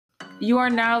You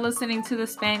are now listening to the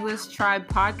Spanglish Tribe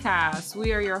podcast.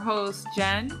 We are your hosts,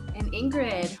 Jen and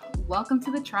Ingrid. Welcome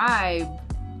to the tribe.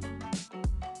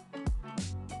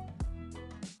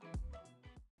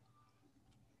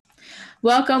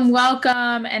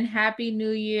 Welcome, and Happy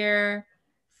New Year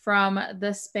from the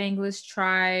Spanglish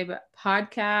Tribe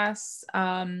podcast.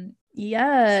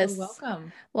 Yes. So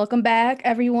welcome back,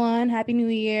 everyone. Happy New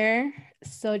Year.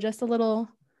 So just a little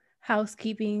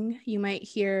housekeeping. You might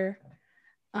hear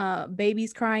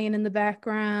babies crying in the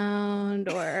background,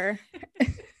 or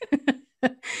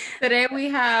today we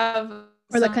have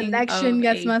or the connection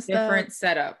gets messed up. Different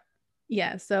setup.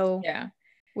 Yeah. So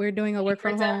we're doing a work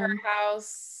from home. At her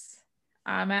house.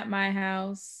 I'm at my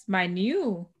house, my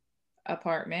new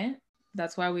apartment.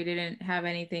 That's why we didn't have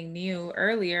anything new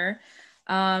earlier,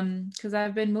 because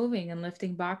I've been moving and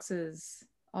lifting boxes,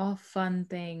 all fun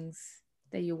things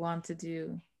that you want to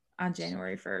do on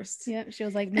January 1st. Yeah, she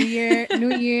was like, new year,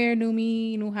 new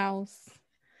me, new house.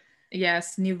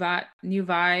 Yes, new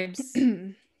vibes.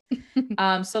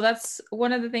 So that's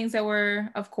one of the things that we're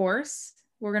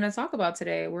going to talk about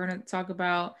today. We're going to talk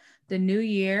about the new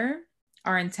year,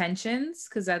 our intentions,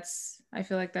 because I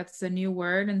feel like that's the new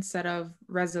word instead of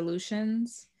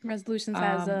resolutions. Resolutions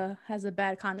has a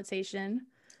bad connotation.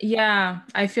 Yeah,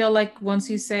 I feel like once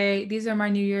you say these are my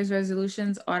New Year's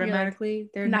resolutions, automatically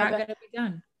they're not going to be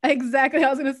done. Exactly. I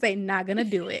was going to say, not going to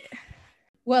do it.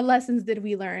 What lessons did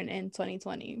we learn in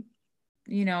 2020?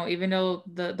 You know, even though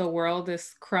the world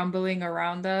is crumbling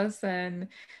around us and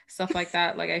stuff like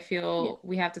that, like I feel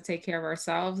we have to take care of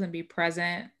ourselves and be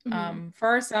present for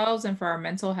ourselves and for our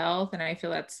mental health. And I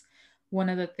feel that's one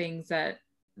of the things that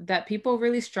people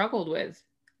really struggled with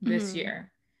this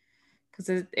year,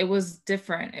 because it was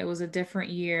different. It was a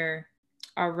different year.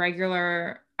 Our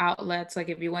regular outlets, like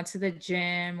if you went to the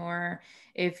gym or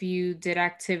if you did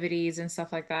activities and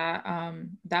stuff like that,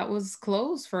 that was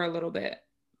closed for a little bit.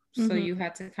 So you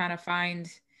had to kind of find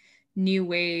new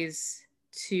ways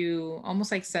to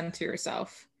almost like center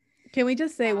yourself. Can we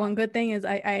just say one good thing is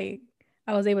I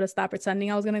was able to stop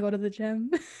pretending I was going to go to the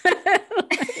gym.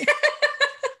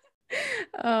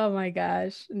 Oh my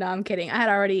gosh. No, I'm kidding. I had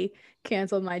already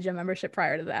canceled my gym membership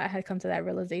prior to that. I had come to that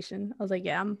realization. I was like,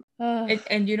 yeah, I'm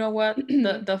and you know what?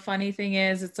 the funny thing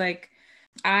is, it's like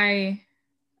I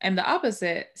am the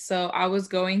opposite. So I was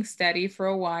going steady for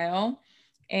a while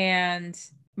and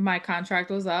my contract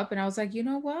was up and I was like, you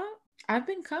know what? I've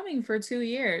been coming for 2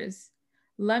 years.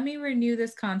 Let me renew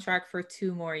this contract for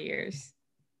 2 more years,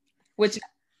 which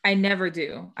I never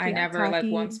do. I never like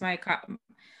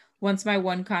once my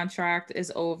one contract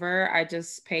is over, I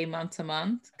just pay month to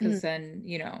month, because then,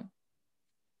 you know,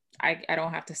 I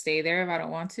don't have to stay there if I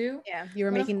don't want to. Yeah, you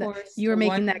were making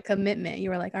that commitment. You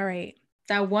were like, all right.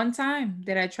 That one time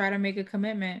that I try to make a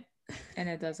commitment and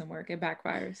it doesn't work. It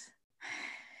backfires.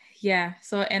 Yeah.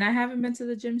 So, and I haven't been to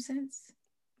the gym since.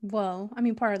 Well, I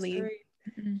mean, partly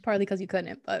because you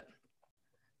couldn't, but.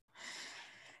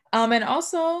 And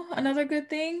also another good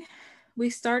thing, we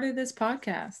started this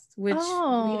podcast, which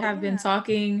we have been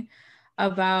talking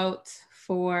about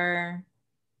for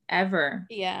ever.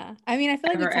 Yeah. I mean, I feel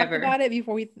like we talked about it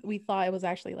before we thought it was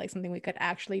actually like something we could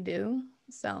actually do.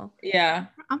 So yeah,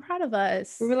 I'm proud of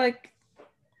us. We were like,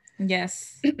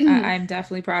 yes, I'm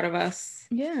definitely proud of us.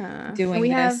 Yeah. Doing and we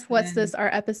have, what's this, our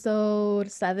episode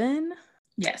 7?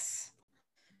 Yes.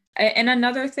 And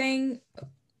another thing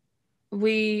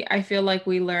I feel like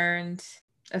we learned,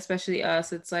 especially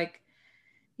us, it's like,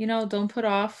 you know, don't put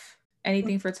off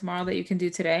anything for tomorrow that you can do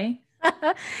today.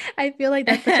 I feel like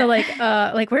that's such a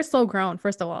like we're so grown.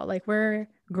 First of all, like we're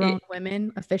grown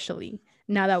women officially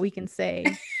now that we can say,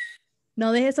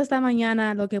 no dejes hasta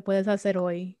mañana lo que puedes hacer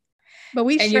hoy. But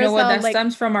we and you know what, that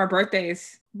stems from our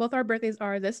birthdays. Both our birthdays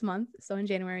are this month, so in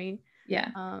January.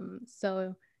 Yeah.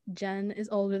 So Jen is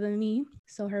older than me,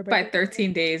 so her birthday by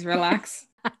 13 days. Relax.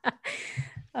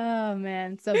 Oh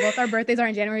man, so both our birthdays are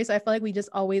in January, so I feel like we just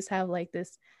always have like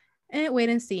this wait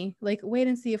and see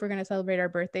if we're gonna celebrate our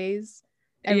birthdays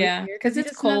every year, because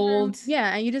it's cold.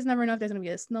 And you just never know if there's gonna be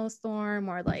a snowstorm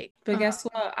or like. But guess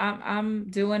what? I'm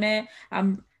doing it.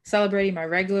 I'm celebrating my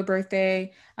regular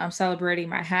birthday. I'm celebrating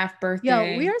my half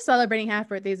birthday. Yo, we are celebrating half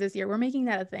birthdays this year. We're making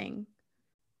that a thing.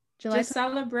 Just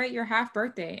celebrate your half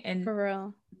birthday and for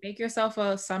real, make yourself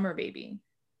a summer baby.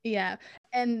 Yeah,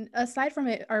 and aside from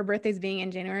it, our birthdays being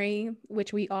in January,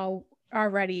 which we all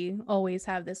already always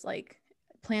have this like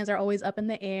plans are always up in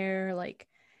the air. Like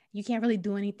you can't really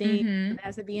do anything. It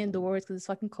has to be indoors because it's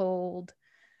fucking cold.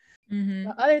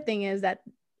 The other thing is that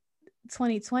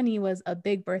 2020 was a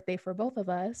big birthday for both of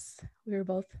us. We were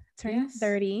both turning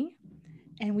 30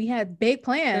 and we had big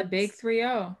plans. The big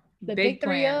 3-0. the big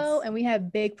 3-0, and we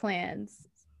have big plans.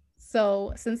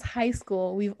 So since high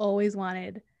school, we've always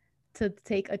wanted to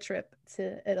take a trip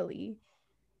to Italy.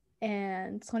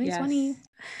 And 2020, yes.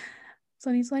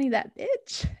 2020, that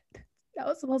bitch. That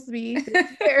was supposed to be this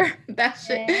year. That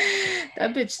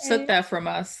bitch took that from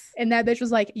us. And that bitch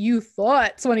was like, you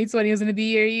thought 2020 was going to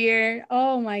be your year.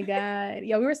 Oh my God.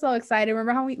 Yeah, we were so excited.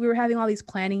 Remember how we were having all these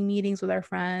planning meetings with our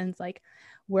friends? Like,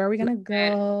 where are we going to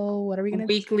go? What are we going to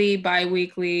Weekly,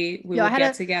 bi-weekly, we would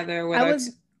get together with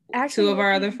two of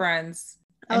our other friends.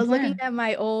 I was looking at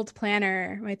my old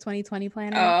planner, my 2020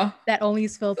 planner that only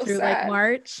filled through like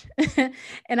March.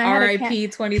 And I had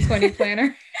RIP 2020 planner.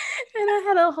 And I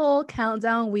had a whole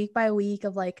countdown week by week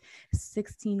of like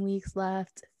 16 weeks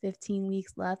left, 15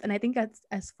 weeks left. And I think that's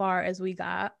as far as we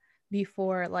got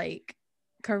before like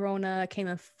Corona came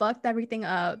and fucked everything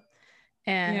up.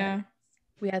 And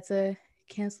we had to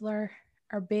cancel our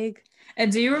big.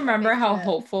 And do you remember how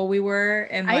hopeful we were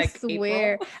in like I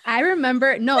swear April? I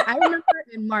remember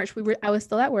in March I was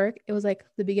still at work. It was like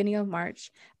the beginning of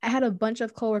March. I had a bunch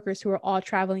of coworkers who were all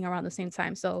traveling around the same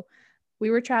time. So we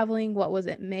were traveling, what was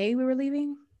it, May we were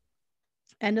leaving?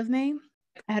 End of May.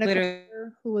 I had a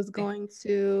coworker who was going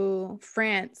to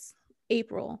France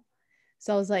April.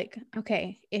 So I was like,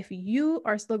 okay, if you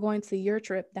are still going to your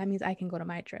trip, that means I can go to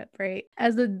my trip, right?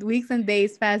 As the weeks and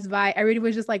days passed by, everybody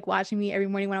was just like watching me every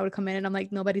morning when I would come in, and I'm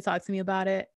like, nobody talked to me about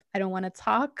it. I don't want to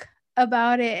talk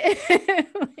about it.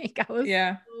 Like I was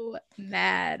so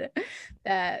mad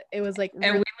that it was like,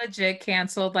 and we legit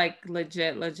canceled like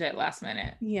legit last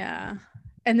minute. Yeah.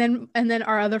 And then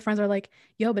our other friends are like,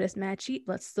 yo, but it's mad cheap.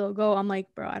 Let's still go. I'm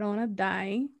like, bro, I don't want to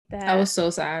die. I was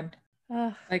so sad.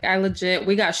 Like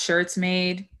we got shirts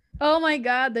made. Oh my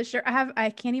God, the shirt I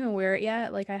can't even wear it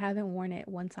yet. Like I haven't worn it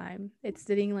one time. It's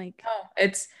sitting like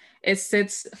it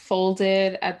sits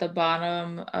folded at the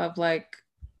bottom of like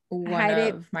one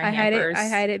of my hampers. I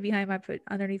hide it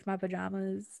underneath my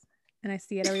pajamas, and I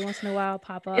see it every once in a while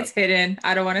pop up. It's hidden.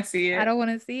 I don't want to see it. I don't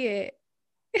want to see it.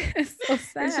 It's so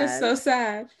sad. It's just so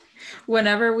sad.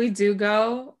 Whenever we do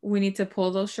go, we need to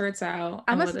pull those shirts out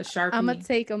with a Sharpie. I'm gonna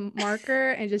take a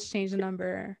marker and just change the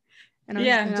number. And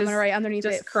I'm gonna write underneath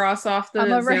just cross off the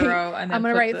 0 and then I'm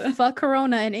gonna write fuck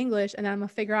Corona in English, and then I'm gonna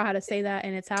figure out how to say that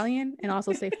in Italian and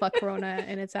also say fuck Corona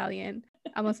in Italian.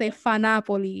 I'm gonna say fa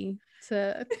Napoli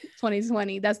to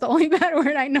 2020. That's the only bad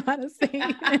word I know how to say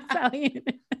in Italian.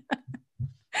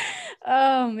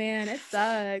 Oh man, it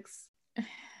sucks.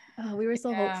 Oh, we were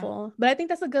so hopeful, but I think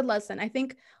that's a good lesson. I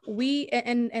think we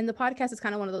and the podcast is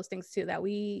kind of one of those things too, that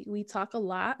we talk a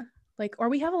lot, like, or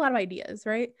we have a lot of ideas,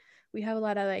 right? We have a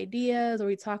lot of ideas, or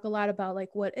we talk a lot about like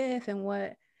what if and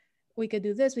what we could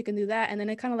do this, we can do that, and then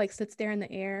it kind of like sits there in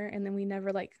the air, and then we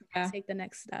never like take the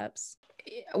next steps.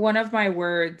 One of my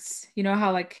words, you know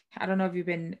how like I don't know if you've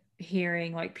been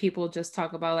hearing like people just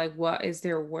talk about like what is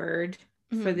their word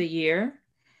for the year.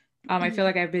 I feel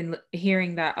like I've been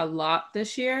hearing that a lot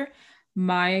this year.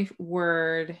 My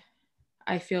word,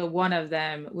 I feel one of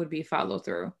them would be follow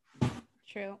through.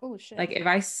 True. Oh shit. Like if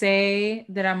I say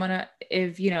that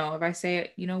if I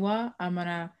say, you know what, I'm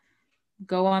gonna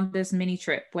go on this mini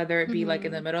trip, whether it be like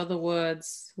in the middle of the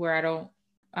woods where I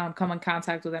don't come in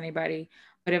contact with anybody,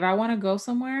 but if I want to go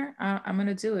somewhere, I'm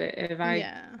gonna do it. If I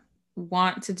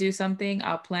want to do something,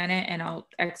 I'll plan it and I'll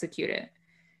execute it.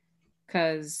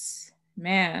 Because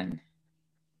man,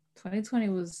 2020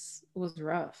 was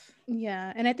rough.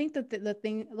 Yeah, and I think that the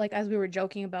thing, like as we were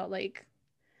joking about, like,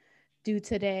 do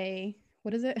today,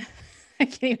 what is it? I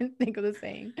can't even think of the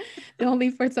saying. Don't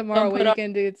leave for tomorrow what you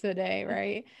can do today,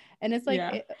 right? And it's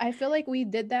like I feel like we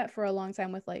did that for a long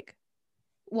time with like,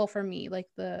 well, for me, like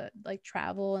the like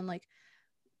travel and like,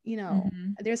 you know,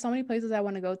 there's so many places I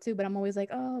want to go to, but I'm always like,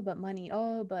 oh, but money,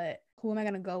 oh, but who am I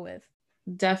gonna go with?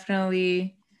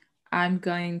 Definitely. I'm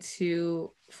going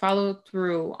to follow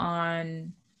through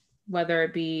on whether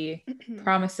it be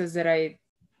promises that I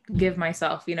give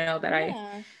myself, you know, that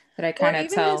I kind of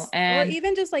tell. Or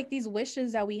even just like these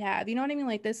wishes that we have, you know what I mean?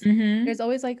 Like this, there's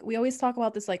always like, we always talk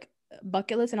about this like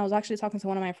bucket list. And I was actually talking to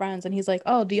one of my friends and he's like,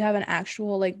 oh, do you have an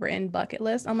actual like written bucket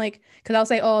list? I'm like, cause I'll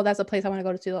say, oh, that's a place I want to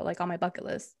go to like on my bucket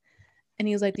list. And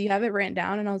he was like, do you have it written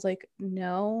down? And I was like,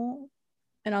 no.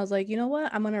 And I was like, you know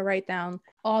what? I'm going to write down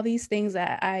all these things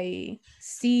that I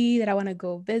see that I want to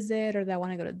go visit or that I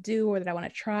want to go to do or that I want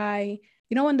to try.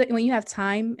 You know, when you have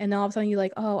time and then all of a sudden you're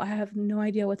like, oh, I have no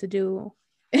idea what to do.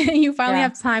 And you finally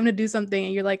have time to do something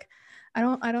and you're like, I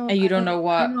don't. And you don't know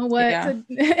what. I don't know what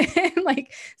to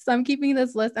like, so I'm keeping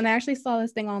this list. And I actually saw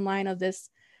this thing online of this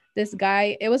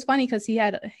guy. It was funny because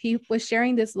he was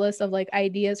sharing this list of like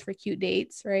ideas for cute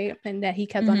dates, right? And that he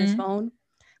kept on his phone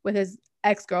with his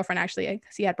ex-girlfriend, actually,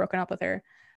 because he had broken up with her.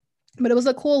 But it was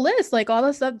a cool list. Like all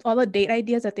the stuff, all the date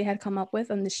ideas that they had come up with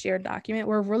on the shared document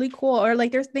were really cool. Or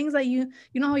like there's things that you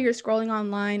know how you're scrolling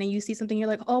online and you see something, you're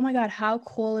like, oh my God, how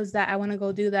cool is that? I want to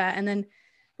go do that. And then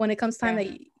when it comes time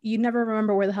that you never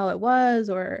remember where the hell it was,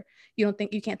 or you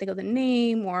can't think of the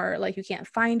name, or like you can't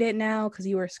find it now because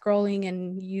you were scrolling,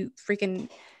 and you freaking,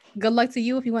 good luck to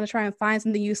you if you want to try and find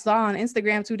something you saw on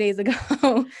Instagram 2 days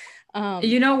ago.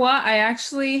 You know what? I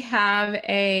actually have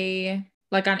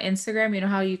like on Instagram, you know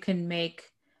how you can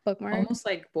make bookmarks, almost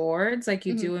like boards like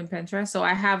you do in Pinterest. So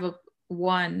I have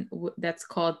one that's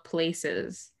called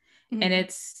Places, and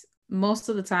it's most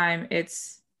of the time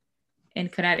it's in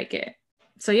Connecticut.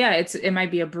 So yeah, it might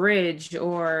be a bridge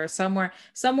or somewhere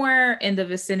in the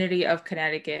vicinity of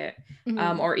Connecticut,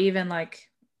 or even like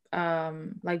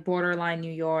borderline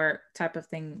New York type of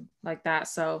thing like that.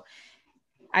 So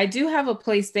I do have a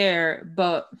place there,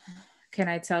 but can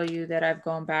I tell you that I've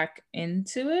gone back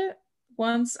into it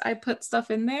once I put stuff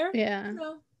in there? Yeah.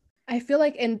 No. I feel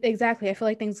like, I feel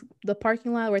like the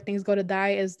parking lot where things go to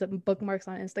die is the bookmarks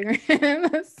on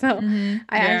Instagram. So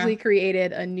I actually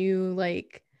created a new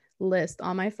like list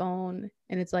on my phone,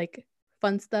 and it's like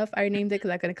fun stuff. I named it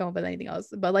because I couldn't come up with anything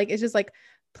else, but like it's just like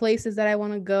places that I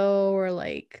want to go, or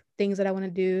like things that I want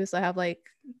to do. So I have like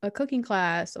a cooking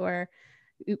class, or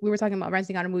we were talking about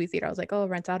renting out a movie theater. I was like, oh,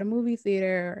 rent out a movie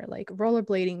theater, or like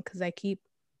rollerblading, because I keep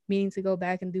meaning to go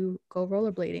back and go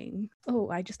rollerblading. Oh,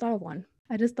 I just thought of one,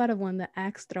 the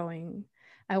axe throwing.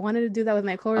 I wanted to do that with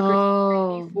my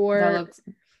coworkers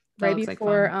right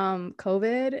before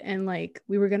COVID, and like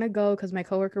we were gonna go because my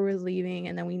coworker was leaving,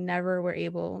 and then we never were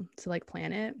able to like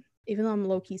plan it, even though I'm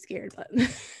low-key scared. But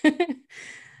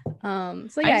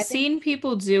so yeah, I've seen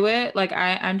people do it. Like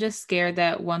I'm just scared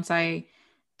that once I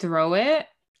throw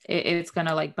it's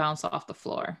gonna like bounce off the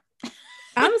floor.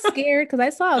 I'm scared because I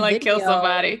saw a like video, kill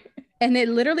somebody, and it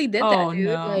literally did that, dude.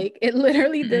 No. Like it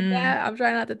literally did that. I'm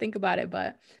trying not to think about it,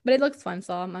 but it looks fun,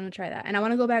 so I'm gonna try that. And I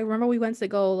want to go back. Remember we went to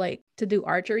go like to do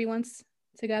archery once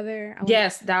together?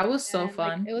 Yes, that was so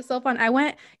fun. Like, it was so fun. I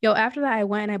went, after that I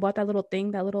went and I bought that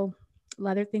little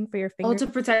leather thing for your fingers. Oh,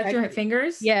 to protect your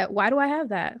fingers? Yeah. Why do I have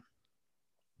that?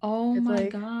 Oh my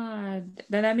God.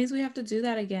 Then that means we have to do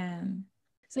that again.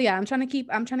 So yeah, I'm trying to keep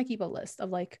a list of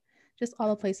like just all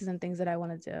the places and things that I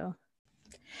want to do.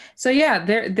 So yeah,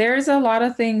 there's a lot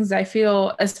of things I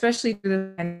feel, especially through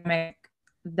the pandemic,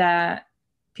 that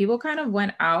people kind of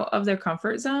went out of their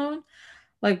comfort zone.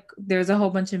 Like there's a whole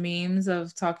bunch of memes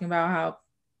of talking about how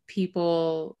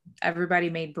everybody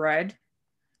made bread,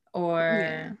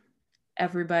 or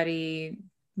everybody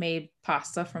made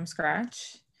pasta from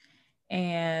scratch,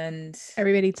 and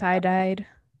everybody tie-dyed,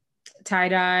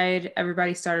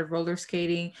 everybody started roller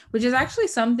skating, which is actually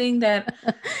something that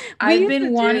I've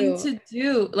been wanting to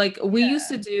do. Like we used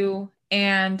to do,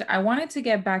 and I wanted to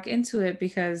get back into it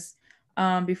because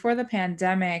before the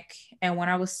pandemic, and when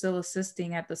I was still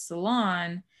assisting at the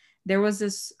salon, there was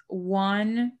this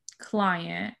one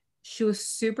client. She was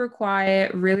super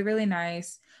quiet, really, really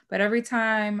nice. But every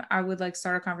time I would like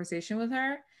start a conversation with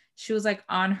her, she was like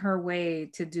on her way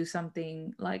to do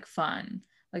something like fun.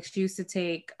 Like she used to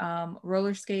take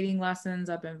roller skating lessons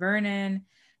up in Vernon,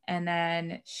 and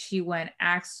then she went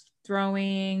axe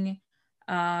throwing.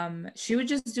 She would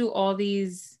just do all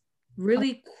these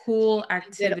really cool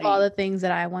activities. Did all the things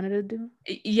that I wanted to do.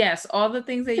 Yes, all the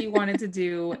things that you wanted to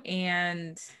do.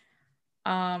 And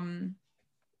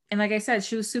like I said,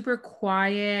 she was super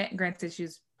quiet. Granted, she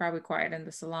was probably quiet in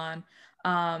the salon,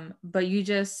 but you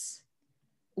just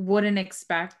wouldn't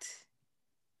expect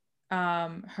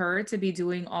her to be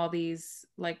doing all these,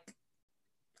 like,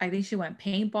 I think she went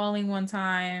paintballing one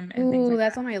time. And ooh,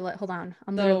 that's on my list. Hold on,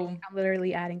 I'm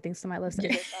literally adding things to my list.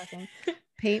 Yeah.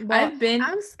 Paintball.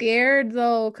 I'm scared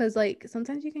though, because like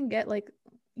sometimes you can get like,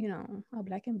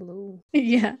 black and blue.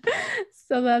 Yeah.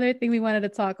 So the other thing we wanted to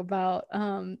talk about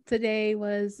today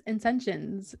was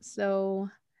intentions. So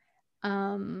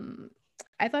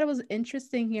I thought it was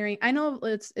interesting hearing. I know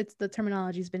it's the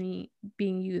terminology is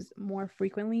being used more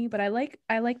frequently, but I like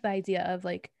the idea of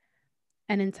like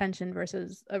an intention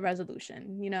versus a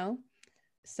resolution,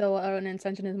 So an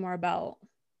intention is more about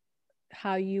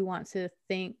how you want to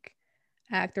think,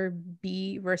 act, or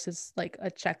be versus like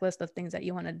a checklist of things that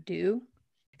you want to do.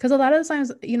 Because a lot of the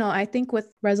times, I think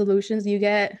with resolutions, you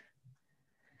get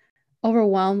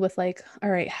overwhelmed with like, all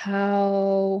right,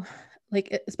 how,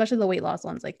 like, especially the weight loss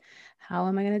ones, like, how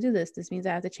am I going to do this? This means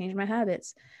I have to change my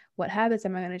habits. What habits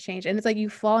am I going to change? And it's like, you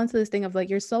fall into this thing of like,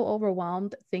 you're so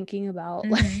overwhelmed thinking about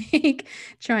like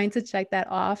trying to check that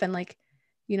off. And like,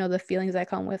 the feelings that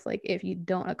come with like, if you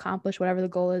don't accomplish whatever the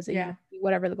goal is,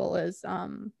 whatever the goal is,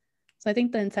 So I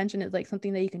think the intention is like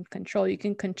something that you can control. You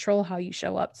can control how you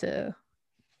show up to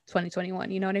 2021.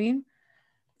 You know what I mean?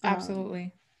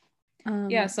 Absolutely.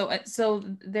 Yeah. So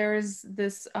there's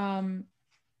this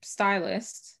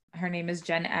stylist. Her name is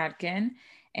Jen Atkin,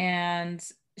 and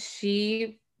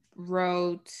she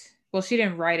wrote. Well, she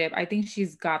didn't write it. I think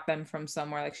she's got them from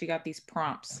somewhere. Like she got these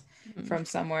prompts from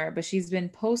somewhere, but she's been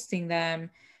posting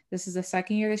them. This is the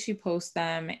second year that she posts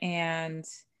them, and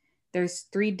there's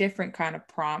 3 different kind of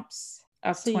prompts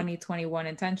of 2021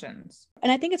 intentions.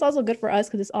 And I think it's also good for us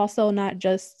because it's also not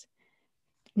just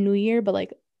New Year, but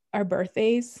like our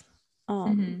birthdays.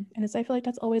 And it's, I feel like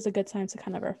that's always a good time to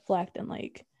kind of reflect and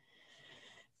like,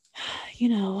 you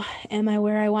know, am I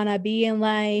where I want to be in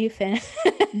life? And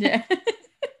yeah.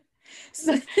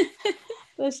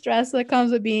 The stress that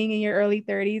comes with being in your early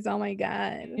 30s. Oh my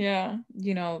God. Yeah.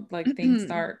 You know, like things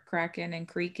start cracking and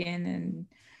creaking and,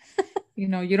 you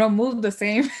know, you don't move the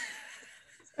same.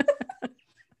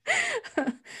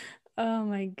 Oh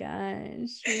my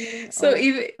gosh. I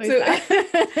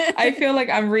feel like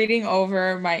I'm reading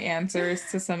over my answers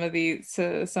to some of these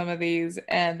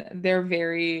and they're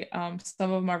very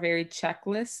some of them are very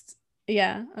checklist.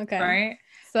 Yeah. Okay. Right.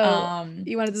 So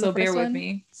you want to do the first bear with one?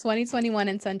 me. 2021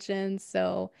 intentions.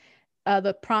 So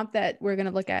the prompt that we're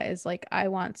gonna look at is like, I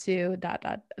want to ...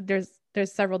 There's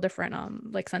several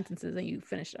different like sentences and you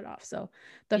finish it off. So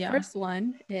the first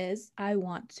one is, I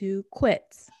want to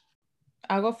quit.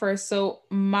 I'll go first. So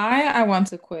I want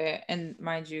to quit, and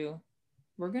mind you,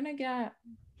 we're gonna get,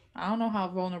 I don't know how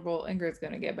vulnerable Ingrid's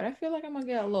gonna get, but I feel like I'm gonna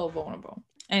get a little vulnerable.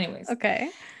 Anyways. Okay.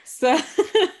 So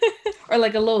or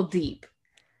like a little deep.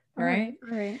 Right?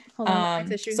 All right. Hold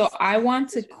on. So I want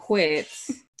to quit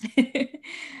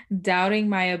doubting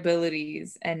my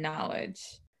abilities and knowledge.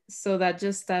 So that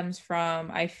just stems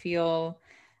from, I feel,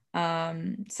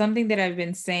 something that I've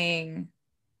been saying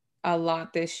a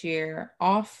lot this year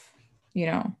off, you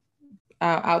know,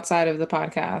 outside of the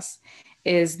podcast,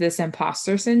 is this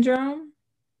imposter syndrome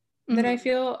that I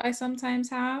feel I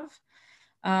sometimes have.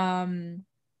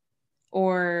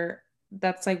 Or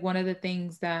that's like one of the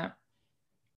things that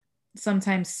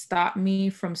sometimes stop me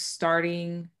from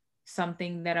starting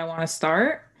something that I want to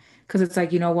start, because it's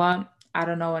like, you know what, I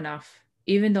don't know enough,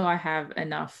 even though I have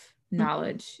enough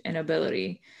knowledge and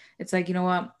ability. It's like, you know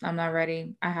what, I'm not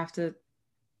ready. I have to,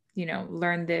 you know,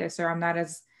 learn this, or I'm not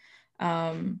as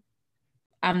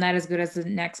good as the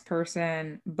next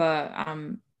person, but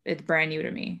it's brand new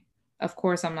to me. Of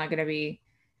course I'm not going to be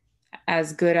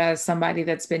as good as somebody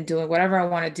that's been doing whatever I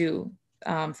want to do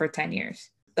for 10 years.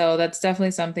 So that's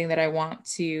definitely something that I want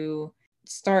to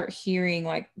start hearing,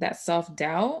 like that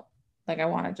self-doubt. Like I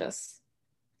want to just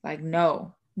like,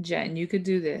 no, Jen, you could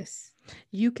do this.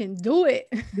 You can do it.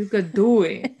 You could do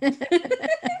it.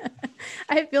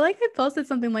 I feel like I posted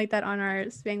something like that on our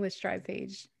Spanglish Tribe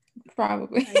page.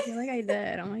 Probably. I feel like I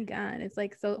did. Oh my God. It's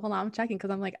like, so hold on, I'm checking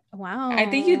because I'm like, wow. I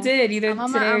think you did either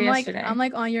today or yesterday. I'm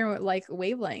like on your like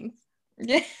wavelength.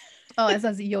 Yeah. Oh, it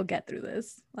says you'll get through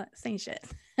this. Same shit.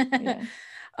 Yeah.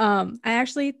 I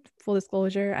actually, full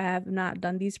disclosure, I have not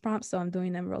done these prompts, so I'm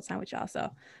doing them real time with y'all,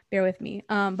 so bear with me.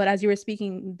 But as you were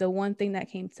speaking, the one thing that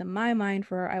came to my mind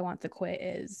for I want to quit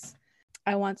is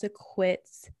I want to quit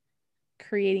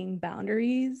creating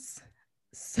boundaries.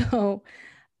 So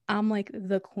I'm like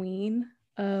the queen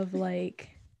of like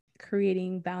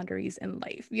creating boundaries in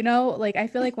life, you know, like I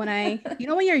feel like when you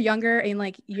know, when you're younger and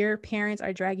like your parents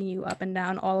are dragging you up and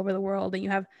down all over the world and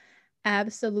you have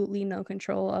absolutely no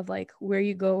control of like where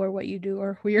you go or what you do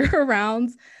or who you're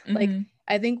around. Like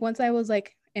I think once I was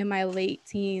like in my late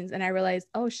teens and I realized,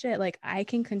 oh shit, like I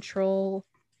can control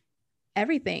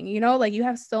everything, you know, like you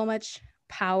have so much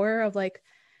power of like,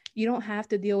 you don't have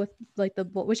to deal with like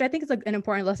which I think is like an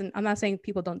important lesson. I'm not saying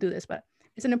people don't do this, but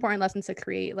it's an important lesson to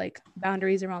create like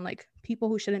boundaries around like people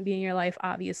who shouldn't be in your life,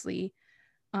 obviously.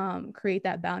 Create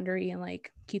that boundary and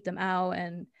like keep them out.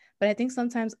 But I think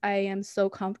sometimes I am so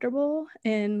comfortable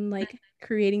in like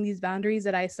creating these boundaries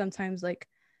that I sometimes like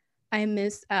I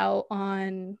miss out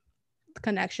on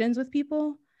connections with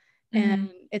people. And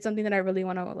it's something that I really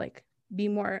want to like be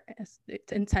more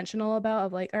intentional about,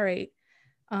 of like, all right,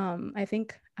 I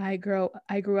think I grew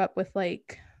up with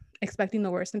like expecting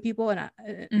the worst in people, and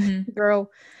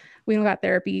girl, we don't got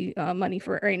therapy money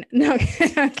for it right now. No,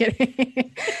 I'm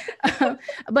kidding.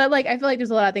 But like I feel like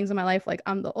there's a lot of things in my life, like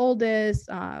I'm the oldest,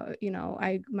 you know,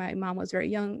 my mom was very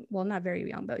young, well, not very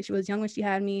young, but she was young when she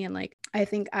had me, and like I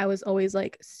think I was always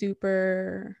like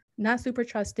not super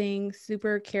trusting,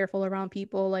 super careful around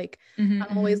people, like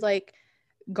I'm always like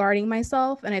guarding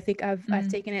myself, and I think I've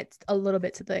taken it a little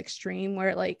bit to the extreme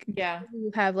where like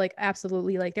you have like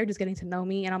absolutely like they're just getting to know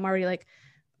me and I'm already like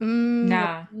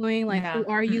Nah, doing like, nah. who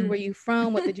are you? Where you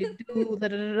from? What did you do? Da,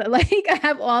 da, da, da. Like I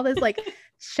have all this like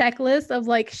checklist of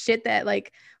like shit that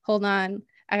like, hold on,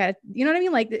 I gotta, you know what I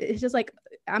mean? Like it's just like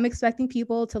I'm expecting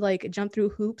people to like jump through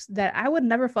hoops that I would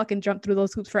never fucking jump through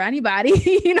those hoops for anybody.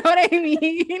 You know what I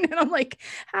mean? And I'm like,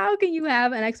 how can you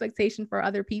have an expectation for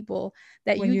other people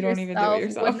that When you you don't even do it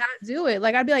yourself would yourself. not do it?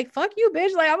 Like I'd be like, fuck you,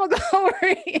 bitch. Like I'm gonna go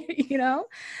over here, you know?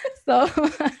 So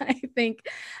I think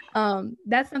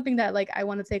that's something that like I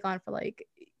want to take on for like,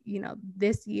 you know,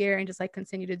 this year and just like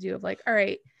continue to do of like, all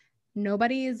right,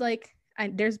 nobody is like,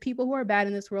 there's people who are bad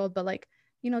in this world, but like,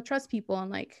 you know, trust people.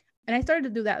 And like, and I started to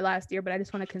do that last year, but I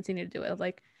just want to continue to do it of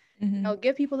like, you know,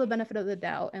 give people the benefit of the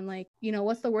doubt. And like, you know,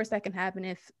 what's the worst that can happen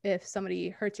if somebody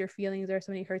hurts your feelings or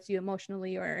somebody hurts you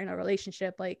emotionally or in a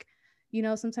relationship? Like, you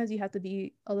know, sometimes you have to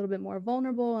be a little bit more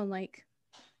vulnerable and like,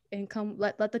 and come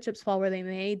let the chips fall where they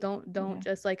may. Don't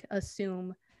just like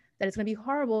assume that it's going to be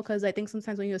horrible, because I think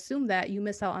sometimes when you assume that, you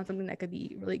miss out on something that could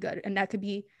be really good. And that could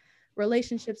be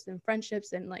relationships and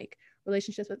friendships and like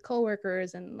relationships with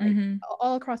coworkers and like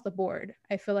all across the board.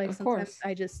 I feel like sometimes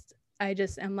I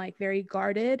just am like very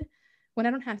guarded when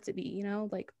I don't have to be, you know,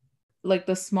 like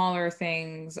the smaller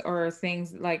things, or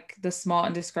things like the small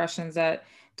indiscretions that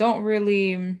don't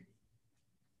really,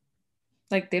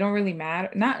 like, they don't really matter.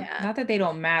 Not that they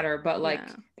don't matter, but like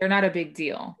they're not a big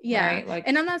deal. Right? Like,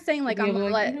 and I'm not saying like I'm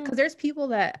like, like, because there's people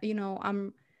that, you know,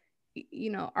 I'm, you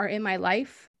know, are in my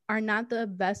life are not the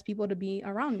best people to be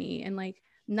around me. And like,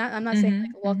 I'm not saying like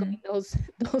welcoming those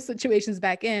situations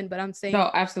back in, but I'm saying no,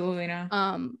 absolutely not.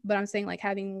 But I'm saying like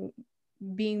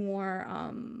being more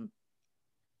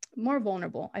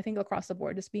vulnerable, I think, across the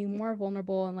board, just being more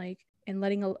vulnerable and like, and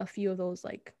letting a few of those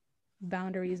like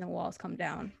boundaries and walls come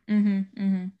down.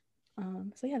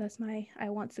 So yeah, that's my I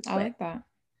want to quit. I like that.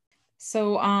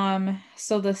 So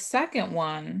the second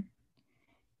one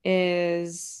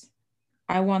is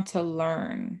I want to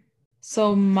learn.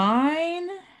 So mine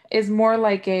is more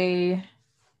like a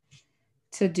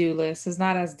to-do list. It's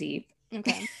not as deep.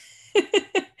 Okay.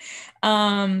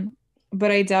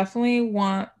 But I definitely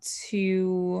want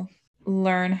to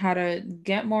learn how to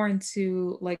get more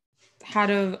into like how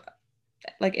to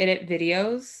like edit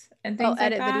videos and things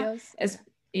like that. Videos.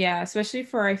 Yeah, especially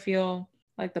for, I feel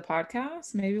like, the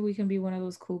podcast. Maybe we can be one of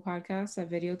those cool podcasts that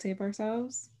videotape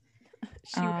ourselves.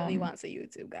 She really wants a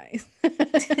YouTube, guys.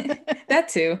 That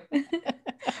too.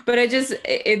 But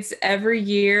it's every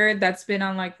year that's been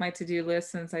on like my to-do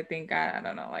list since I think I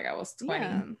don't know, like I was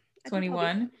 20,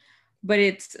 21. But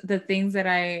it's the things that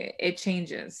it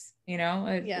changes, you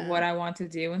know, what I want to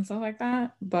do and stuff like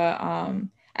that. But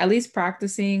at least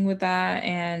practicing with that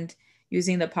and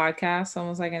using the podcast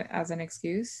almost like as an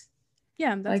excuse.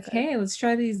 Yeah, that's like, good. Hey, let's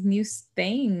try these new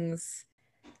things.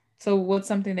 So what's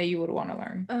something that you would want to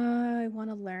learn? I want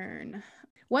to learn.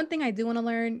 One thing I do want to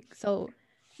learn. So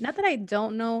not that I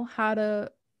don't know how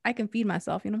to, I can feed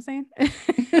myself, you know what I'm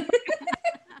saying?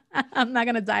 I'm not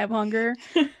going to die of hunger.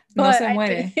 But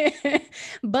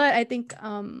I think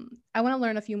I want to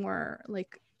learn a few more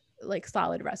like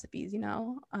solid recipes, you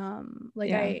know.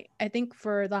 I think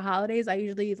for the holidays I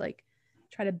usually like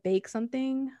try to bake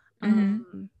something.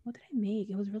 What did I make?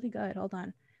 It was really good. Hold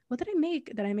on. What did I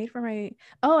make that I made for my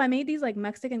I made these like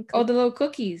Mexican cookies. Oh, the little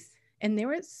cookies. And they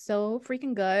were so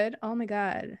freaking good. Oh my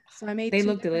god. So I made they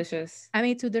look delicious. I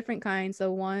made two different kinds.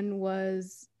 So one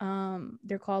was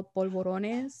they're called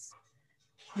polvorones.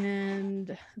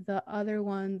 And the other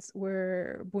ones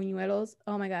were buñuelos.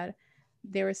 Oh my god,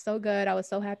 they were so good. I was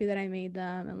so happy that I made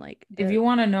them. And like, if you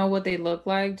want to know what they look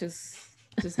like, just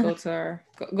go to our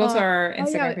to our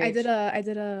Instagram page. I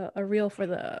did a reel for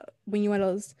the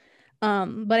buñuelos.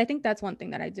 But I think that's one thing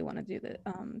that I do want to do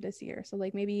this year. So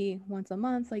like maybe once a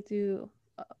month, like do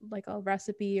like a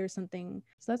recipe or something.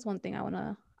 So that's one thing I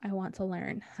want to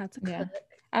learn how to cook. Yeah,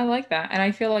 I like that. And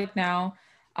I feel like now,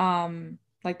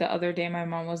 like the other day, my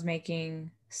mom was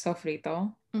making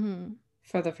sofrito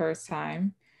for the first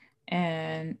time.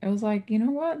 And it was like, you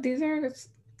know what? These are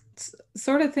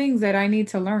sort of things that I need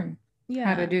to learn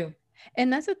how to do.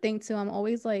 And that's the thing too. I'm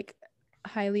always like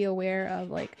highly aware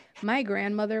of like my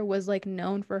grandmother was like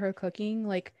known for her cooking.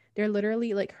 Like they're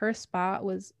literally like her spot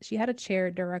was, she had a chair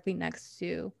directly next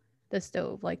to the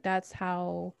stove. Like that's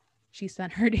how she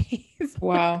spent her days.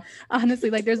 Wow. Honestly,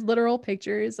 like there's literal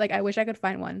pictures. Like I wish I could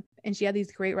find one. And she had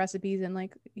these great recipes. And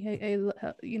like, you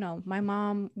know, my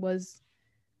mom was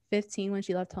 15 when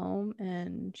she left home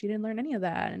and she didn't learn any of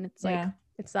that. And it's like,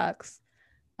 it sucks.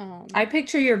 I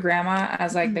picture your grandma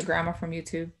as like the grandma from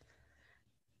YouTube.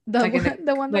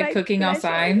 The one like cooking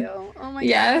outside. Oh my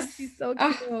god, she's so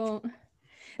cute.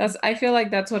 I feel like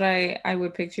that's what I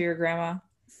would picture your grandma.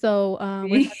 So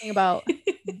we're talking about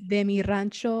De Mi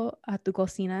Rancho a Tu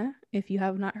Cocina. If you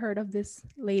have not heard of this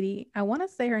lady, I want to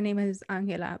say her name is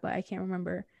Angela, but I can't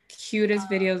remember. Cutest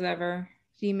videos ever.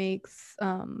 She makes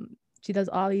she does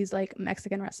all these like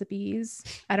Mexican recipes.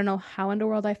 I don't know how in the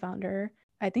world I found her.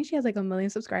 I think she has like 1 million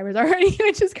subscribers already,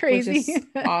 which is crazy. Which is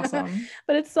awesome.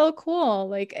 But it's so cool.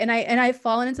 Like, and I've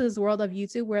fallen into this world of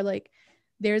YouTube where like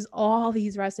there's all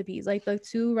these recipes. Like the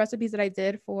 2 recipes that I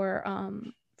did for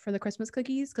the Christmas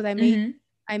cookies, because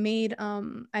I made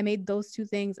those 2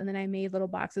 things, and then I made little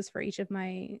boxes for each of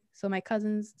my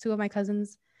cousins, 2 of my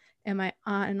cousins and my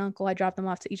aunt and uncle. I dropped them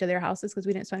off to each of their houses because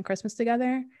we didn't spend Christmas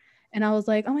together. And I was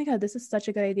like, oh my God, this is such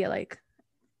a good idea. Like,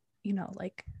 you know,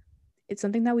 like it's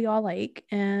something that we all like,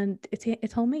 and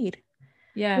it's homemade.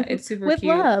 Yeah, it's super with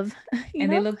cute. Love.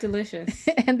 And they look delicious.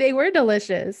 And they were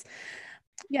delicious.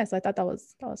 Yeah, so I thought that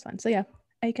was fun. So yeah,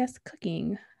 I guess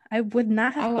cooking. I would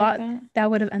not have thought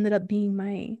that would have ended up being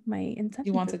my intention.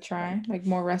 You want to try like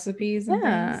more recipes and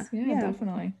things? Yeah,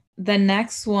 definitely. The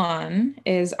next one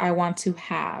is I want to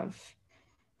have.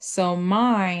 So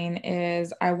mine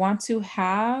is I want to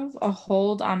have a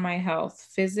hold on my health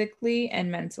physically and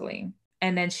mentally.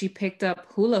 And then she picked up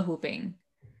hula hooping.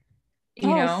 You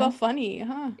know? So funny,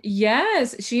 huh?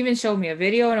 Yes, she even showed me a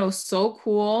video and it was so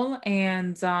cool.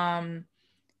 And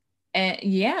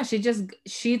yeah,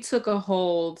 she took a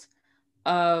hold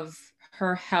of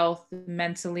her health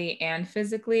mentally and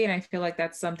physically, and I feel like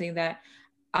that's something that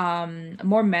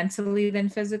more mentally than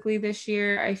physically this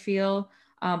year, I feel,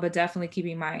 but definitely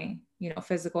keeping my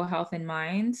physical health in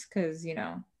mind, because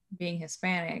being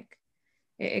Hispanic,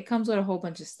 it comes with a whole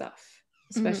bunch of stuff,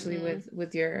 especially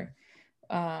with your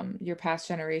past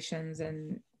generations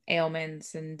and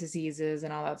ailments and diseases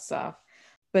and all that stuff,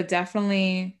 but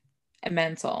definitely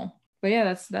mental. But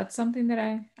yeah, that's something that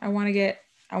I want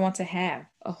to have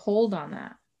a hold on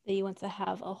that. That you want to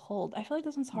have a hold. I feel like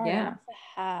this one's hard. Yeah. I want to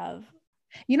have,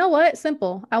 you know what?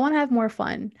 Simple. I want to have more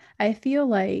fun. I feel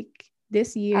like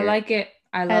this year I like it.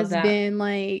 I love that. Has been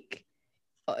like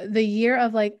the year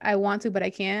of like I want to but I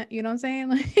can't, you know what I'm saying?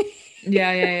 Like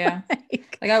yeah.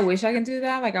 Like I wish I can do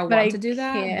that. Like I want to do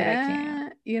that, but I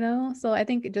can't. You know? So I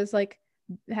think just like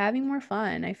having more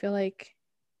fun. I feel like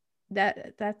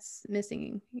that's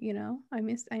missing, you know. I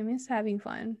miss having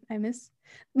fun. I miss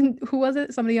who was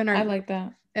it? Somebody on our I like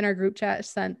that. In our group chat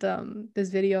sent this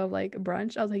video of like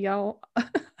brunch. I was like, y'all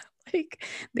like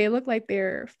they look like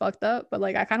they're fucked up, but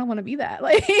like I kind of want to be that.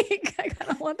 Like I kind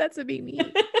of want that to be me.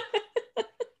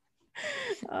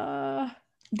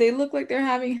 They look like they're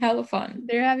having hella fun.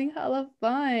 They're having hella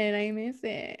fun. I miss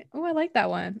it. Oh, I like that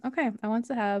one. Okay, I want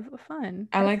to have fun.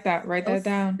 I like that. Write that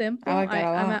down. Simple. I like that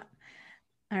a lot.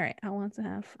 All right, I want to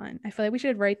have fun. I feel like we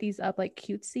should write these up like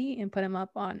cutesy and put them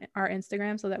up on our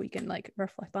Instagram so that we can like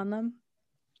reflect on them.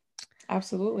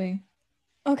 Absolutely.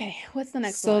 Okay, what's the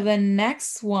next one? So the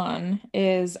next one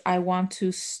is I want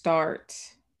to start.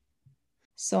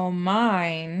 So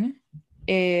mine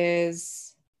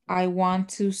is I want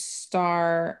to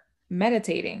start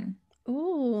meditating.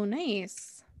 Ooh,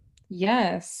 nice.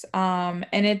 Yes. And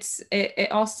it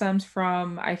all stems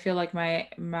from, I feel like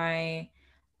my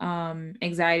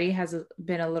anxiety has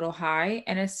been a little high,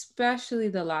 and especially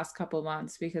the last couple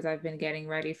months because I've been getting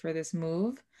ready for this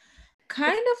move.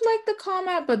 Kind of like the Calm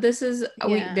app, but this is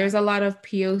there's a lot of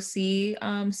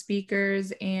POC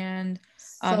speakers, and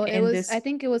so it was I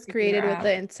think it was created with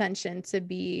the intention to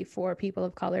be for people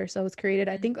of color. So it was created,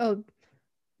 I think,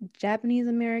 Japanese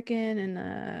American and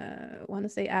I want to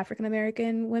say African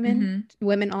American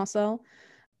women also.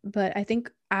 But I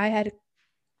think I had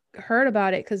heard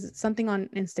about it because something on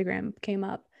Instagram came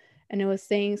up and it was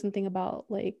saying something about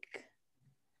like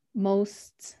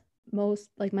most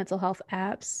like mental health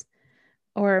apps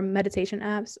or meditation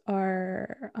apps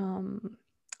are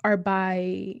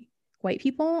by white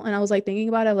people. And I was like thinking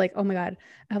about it, like, oh my God,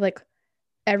 I have like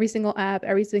every single app,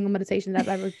 every single meditation that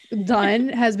I've ever done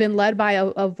has been led by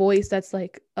a voice that's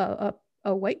like a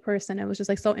white person. It was just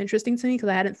like so interesting to me because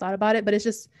I hadn't thought about it, but it's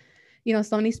just,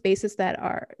 so many spaces that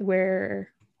are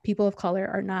where people of color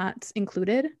are not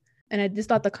included. And I just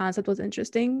thought the concept was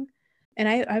interesting and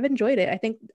I've enjoyed it. I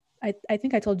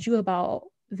think I told you about,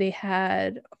 they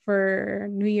had for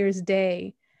New Year's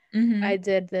Day, I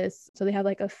did this. So they have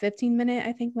like a 15-minute,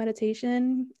 I think,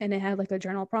 meditation, and it had like a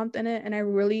journal prompt in it. And I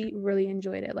really, really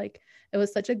enjoyed it. Like it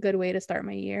was such a good way to start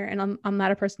my year. And I'm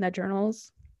not a person that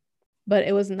journals, but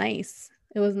it was nice.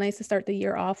 It was nice to start the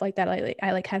year off like that.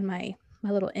 I like had my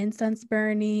little incense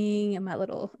burning and my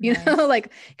little,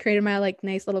 like created my like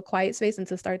nice little quiet space, and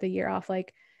to start the year off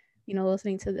like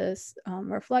listening to this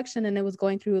reflection, and it was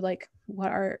going through like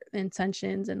what are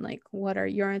intentions and like what are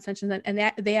your intentions,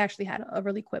 and they actually had a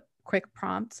really quick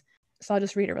prompt. So I'll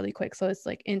just read it really quick. So it's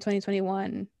like, in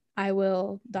 2021, I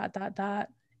will ...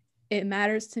 It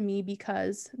matters to me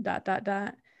because ...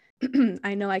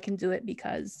 I know I can do it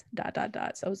because ...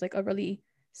 So it was like a really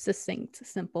succinct,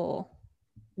 simple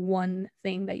one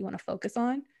thing that you want to focus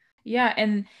on. Yeah,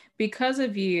 and because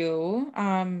of you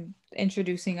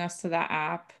introducing us to that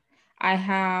app, I've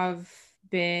had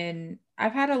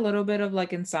a little bit of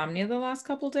like insomnia the last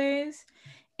couple days,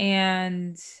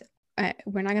 and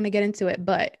we're not going to get into it,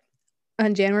 but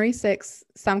on January 6th,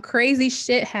 some crazy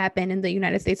shit happened in the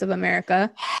United States of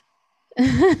America.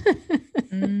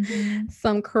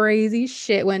 Some crazy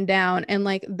shit went down, and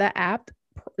like the app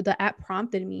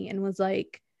prompted me and was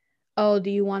like, oh,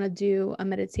 do you want to do a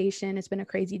meditation? It's been a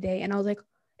crazy day. And I was like,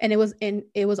 and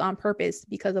it was on purpose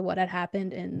because of what had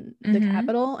happened in the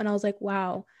Capitol. And I was like,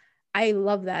 wow, I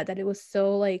love that it was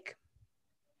so like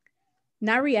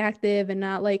not reactive and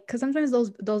not like, because sometimes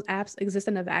those apps exist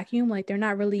in a vacuum, like they're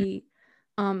not really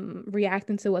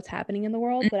reacting to what's happening in the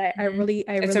world. But I really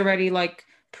it's already like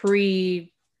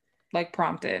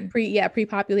prompted,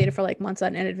 pre-populated for like months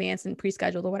in advance and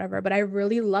pre-scheduled or whatever. But I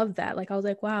really loved that. Like I was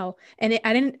like, wow. And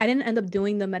I didn't end up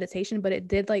doing the meditation, but it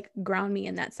did like ground me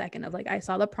in that second of like, I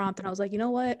saw the prompt and I was like, you know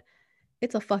what,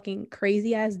 it's a fucking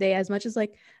crazy ass day. As much as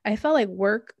like I felt like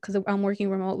work, because I'm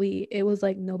working remotely, it was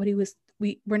like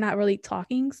we're not really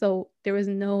talking, so there was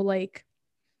no like,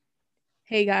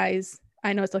 hey guys,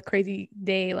 I know it's a crazy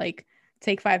day, like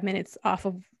take 5 minutes off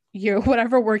of your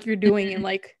whatever work you're doing and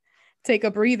like take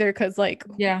a breather, because like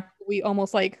we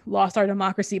almost like lost our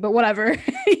democracy, but whatever.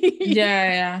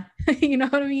 yeah You know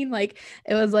what I mean? Like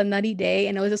it was a nutty day,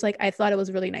 and it was just like, I thought it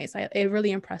was really nice. It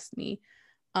really impressed me.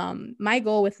 My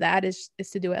goal with that is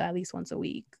to do it at least once a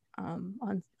week,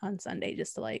 on Sunday,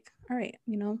 just to like, all right,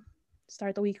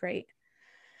 start the week right.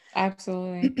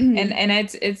 Absolutely. and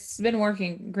it's been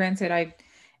working. Granted,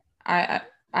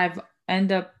 I've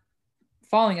end up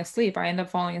falling asleep. I end up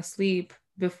falling asleep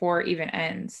before it even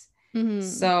ends.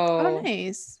 So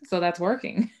nice. So that's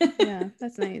working. Yeah,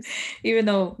 that's nice. Even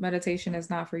though meditation is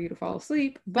not for you to fall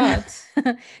asleep, but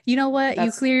you know what?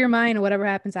 You clear your mind and whatever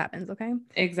happens, okay?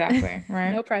 Exactly.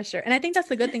 Right. No pressure. And I think that's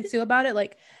the good thing too about it.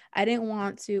 Like I didn't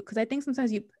want to, because I think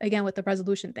sometimes you, again, with the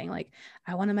resolution thing, like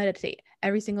I want to meditate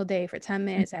every single day for 10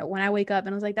 minutes when I wake up.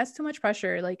 And I was like, that's too much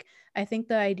pressure. Like I think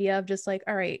the idea of just like,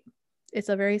 all right, it's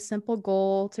a very simple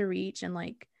goal to reach, and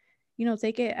like,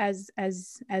 take it as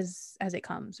it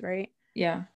comes, right?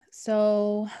 Yeah.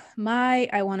 So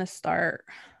I want to start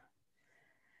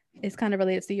is kind of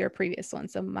related to your previous one.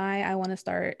 So I want to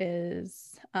start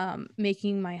is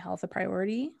making my health a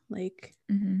priority. Like,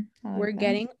 we're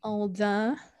getting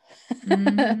older.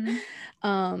 And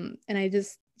I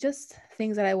just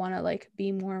things that I want to like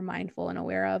be more mindful and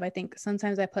aware of. I think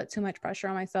sometimes I put too much pressure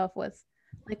on myself with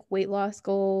like weight loss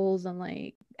goals and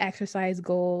like exercise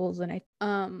goals, and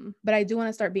but I do want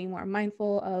to start being more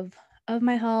mindful of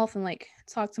my health and like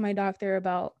talk to my doctor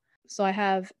about. So I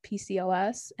have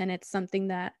PCOS, and it's something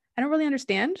that I don't really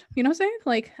understand. You know what I'm saying?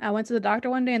 Like I went to the doctor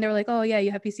one day and they were like, oh yeah,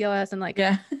 you have PCOS, and like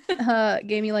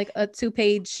gave me like a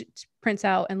 2-page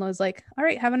printout and was like, all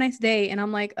right, have a nice day. And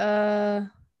I'm like, hello.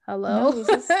 No,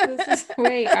 this is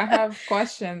wait, I have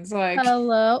questions. Like,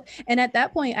 hello. And at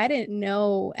that point, I didn't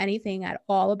know anything at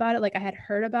all about it. Like I had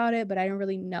heard about it, but I didn't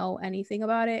really know anything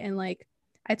about it. And like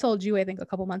I told you, I think a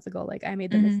couple months ago, like I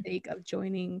made the mistake of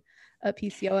joining a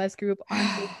PCOS group on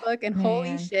Facebook, and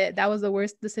holy shit, that was the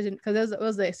worst decision, because it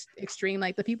was the extreme.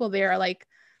 Like the people there are like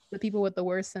the people with the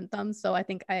worst symptoms. So I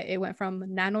think it went from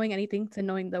not knowing anything to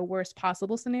knowing the worst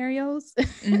possible scenarios.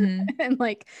 And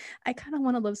like I kind of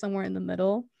want to live somewhere in the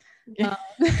middle. And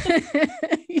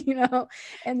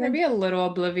then maybe a little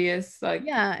oblivious, like,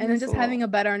 and then just having a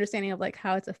better understanding of like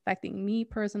how it's affecting me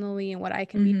personally and what I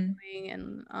can be doing.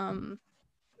 And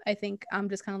I think I'm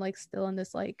just kind of like still in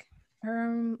this like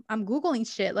I'm Googling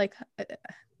shit, like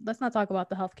let's not talk about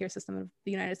the healthcare system of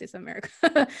the United States of America,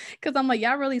 because I'm like,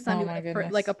 y'all really sent me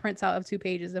like a printout of 2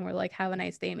 pages and we're like, have a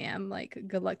nice day, ma'am, like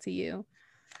good luck to you.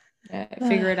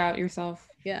 Figure it out yourself.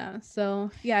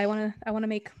 So I want to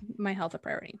make my health a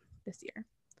priority this year.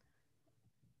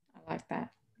 I like that.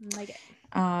 Like it.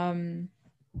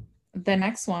 The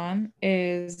next one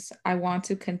is I want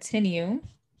to continue.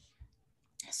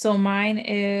 So mine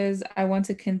is I want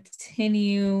to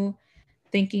continue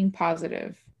thinking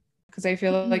positive, because I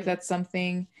feel like that's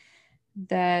something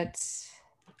that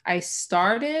I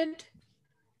started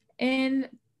in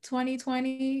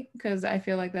 2020, because I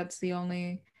feel like that's the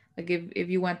only, like if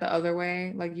you went the other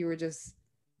way, like you were just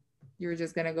you're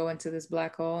just gonna go into this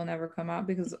black hole and never come out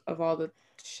because of all the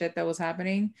shit that was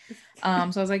happening. So I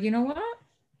was like, you know what?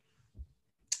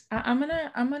 I'm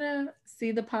gonna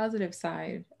see the positive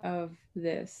side of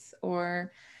this,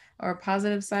 or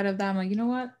positive side of that. I'm like, you know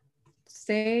what?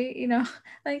 Stay,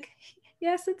 like,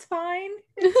 yes, it's fine.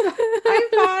 I'm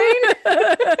fine.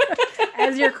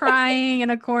 As you're crying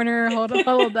in a corner, hold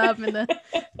up in the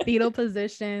fetal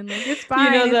position, like, it's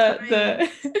fine.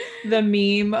 The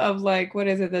meme of, like, what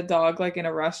is it? The dog, like, in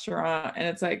a restaurant, and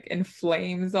it's like in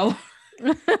flames all.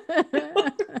 I'm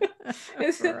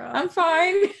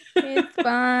fine. It's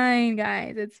fine,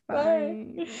 guys. It's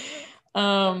fine.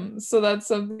 So that's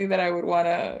something that I would want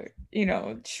to,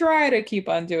 try to keep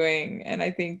on doing. And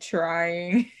I think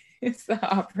trying is the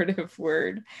operative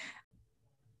word.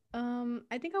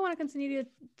 I think I want to continue to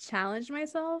challenge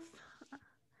myself.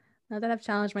 Not that I've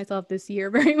challenged myself this year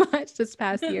very much, this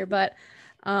past year, but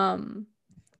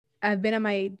I've been at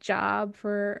my job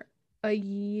for a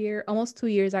year, almost 2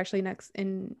 years actually, next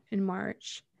in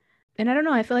March. And I don't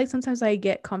know, I feel like sometimes I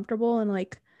get comfortable and,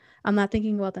 like, I'm not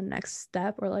thinking about the next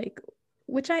step, or, like,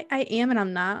 which I am and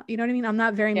I'm not, you know what I mean? I'm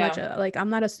not very much like, I'm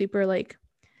not a super, like,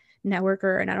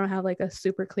 networker, and I don't have, like, a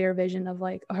super clear vision of,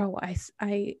 like, oh,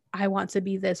 I want to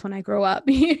be this when I grow up.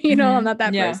 You know, I'm not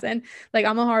that person. Like,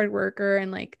 I'm a hard worker,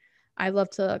 and, like, I love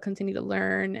to continue to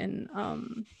learn.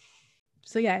 And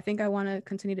so yeah, I think I want to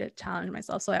continue to challenge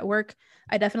myself. So at work,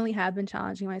 I definitely have been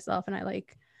challenging myself, and I,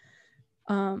 like,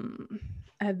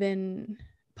 I've been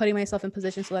putting myself in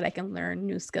position so that I can learn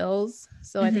new skills.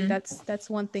 So I think that's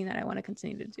one thing that I want to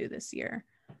continue to do this year.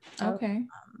 Okay.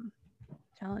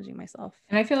 Challenging myself.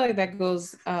 And I feel like that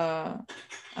goes hand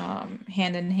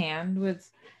in hand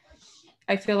with,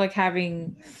 I feel like,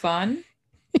 having fun.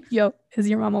 Yo, is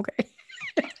your mom okay?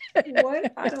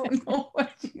 What? I don't know what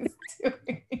she's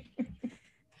doing.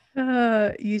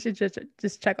 You should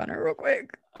just check on her real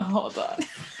quick. Hold on.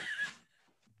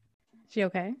 She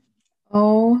okay?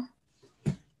 Oh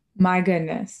my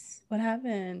goodness. What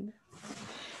happened?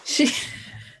 She's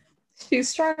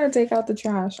trying to take out the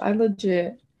trash.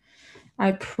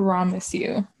 I promise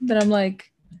you that I'm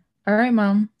like, all right,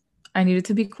 Mom, I need it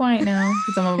to be quiet now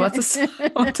because I'm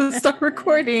about to start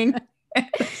recording.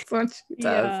 That's what she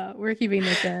does. Yeah, we're keeping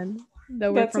this in.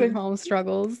 The work from home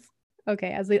struggles.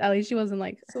 Okay, at least she wasn't,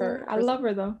 like, her. I love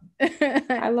her though.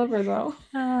 I love her though.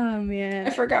 Oh man, I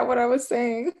forgot what I was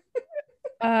saying.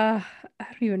 I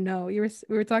don't even know. We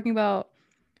were talking about.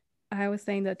 I was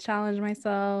saying to challenge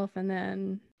myself, and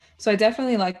then. So I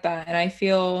definitely like that, and I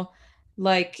feel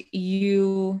like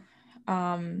you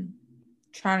trying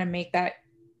to make that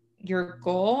your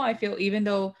goal. I feel, even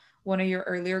though one of your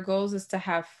earlier goals is to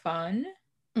have fun,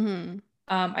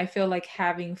 I feel like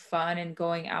having fun and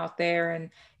going out there and,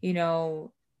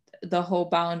 the whole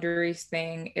boundaries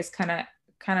thing is kind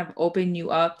of open you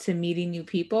up to meeting new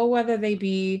people, whether they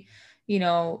be,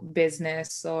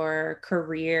 business or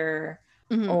career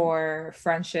or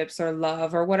friendships or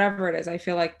love or whatever it is. I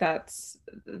feel like that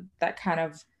kind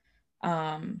of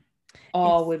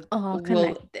all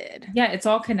connected. Yeah, it's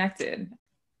all connected.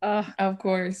 Of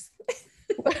course.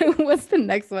 What's the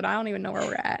next one? I don't even know where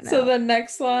we're at now. So the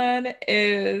next one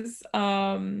is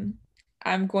I'm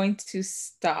going to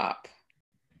stop.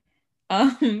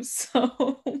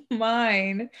 So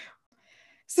mine.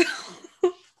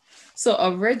 So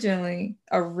originally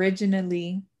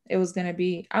it was gonna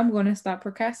be, I'm gonna stop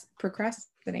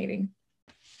procrastinating.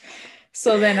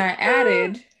 So then I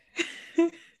added,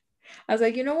 I was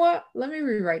like, you know what? Let me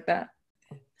rewrite that.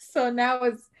 So now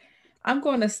it's, I'm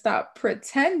going to stop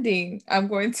pretending I'm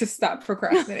going to stop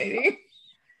procrastinating.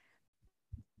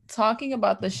 Talking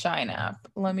about the Shine app,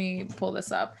 let me pull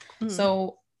this up.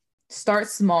 So start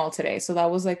small today. So that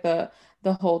was like the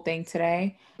whole thing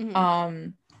today.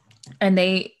 And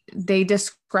they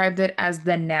described it as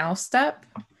the now step.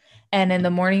 And in the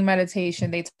morning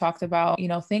meditation, they talked about,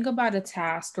 think about a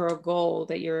task or a goal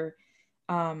that you're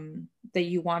that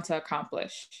you want to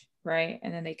accomplish, right?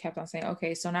 And then they kept on saying,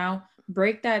 okay, so now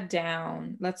break that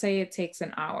down. Let's say it takes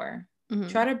an hour.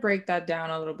 Try to break that down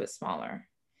a little bit smaller.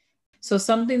 So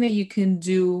something that you can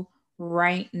do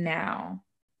right now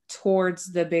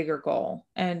towards the bigger goal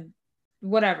and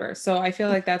whatever. So I feel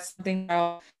like that's something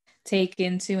I'll take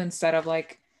into instead of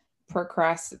like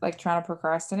trying to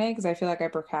procrastinate, because I feel like I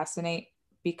procrastinate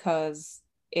because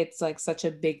it's like such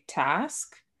a big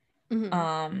task.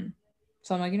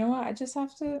 So I'm like, you know what? I just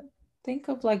have to think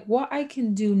of like what I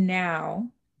can do now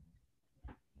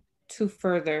to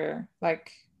further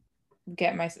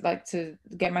get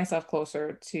myself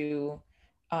closer to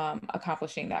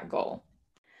accomplishing that goal.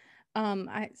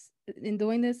 In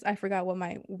doing this, I forgot what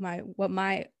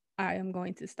my I am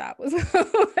going to stop was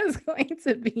going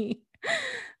to be.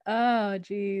 Oh,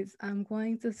 geez. I'm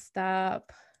going to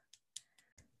stop.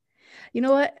 You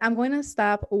know what? I'm going to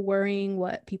stop worrying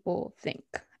what people think.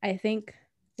 I think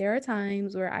there are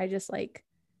times where I just like,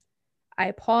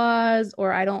 I pause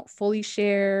or I don't fully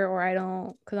share or I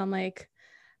don't, because I'm like,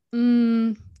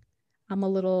 I'm a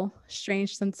little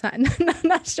strange sometimes.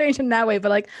 Not strange in that way, but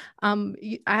like,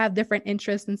 I have different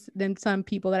interests than some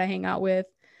people that I hang out with.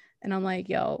 And I'm like,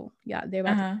 yo, yeah, they're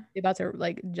about to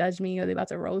like judge me or they're about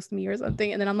to roast me or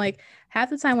something. And then I'm like,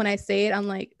 half the time when I say it, I'm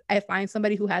like, I find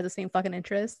somebody who has the same fucking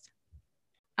interest.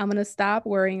 I'm going to stop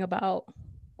worrying about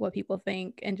what people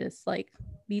think and just like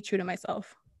be true to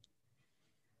myself.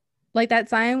 Like that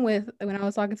time when I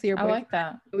was talking to your boyfriend, I like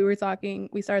that.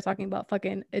 We started talking about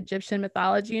fucking Egyptian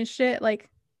mythology and shit. Like,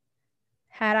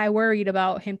 had I worried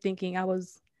about him thinking I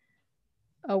was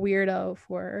a weirdo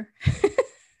for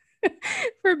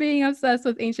for being obsessed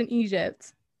with ancient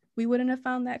Egypt, we wouldn't have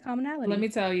found that commonality. Let me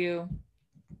tell you,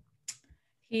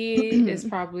 he is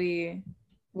probably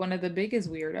one of the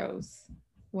biggest weirdos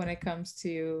when it comes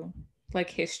to like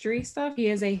history stuff. He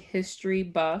is a history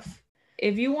buff.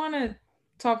 If you want to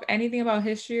talk anything about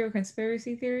history or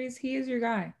conspiracy theories, he is your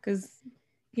guy because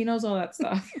he knows all that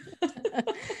stuff.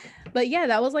 But yeah,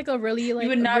 that was like a really like, you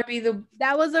would not be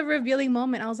that was a revealing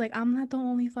moment. I was like, I'm not the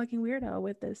only fucking weirdo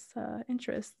with this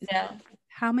interest. Yeah.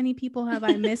 How many people have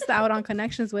I missed out on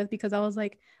connections with because I was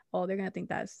like, oh, they're gonna think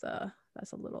that's a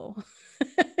little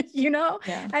you know.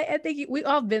 Yeah. I think we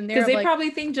all been there because they like, probably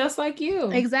think just like you.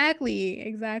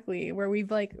 Exactly, where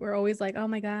we're always like, oh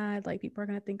my god, like people are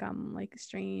gonna think I'm like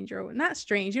strange or not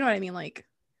strange, you know what I mean, like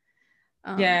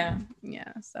yeah,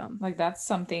 so like that's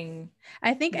something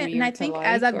I think, and I think like,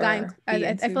 as I've gotten,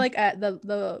 I feel like at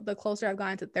the closer I've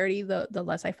gotten to 30, the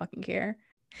less I fucking care.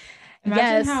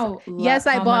 Imagine how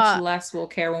much less we'll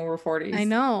care when we're 40s. I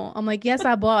know. I'm like, yes,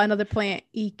 I bought another plant.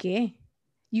 Ike,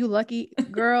 you lucky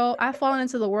girl. I've fallen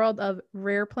into the world of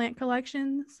rare plant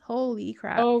collections. Holy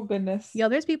crap! Oh goodness. Yo,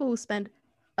 there's people who spend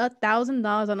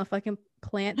 $1,000 on a fucking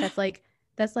plant that's like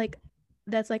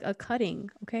a cutting,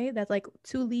 okay? That's like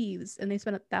 2 leaves, and they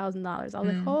spend $1,000. I was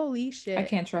like, holy shit! I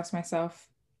can't trust myself.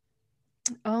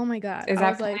 Oh my god! Is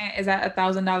that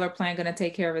 $1,000 plant gonna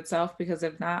take care of itself? Because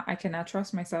if not, I cannot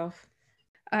trust myself.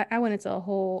 I went into a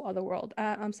whole other world.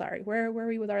 I'm sorry. Where were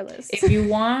we with our list? If you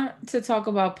want to talk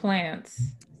about plants,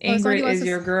 Ingrid is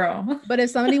your girl. But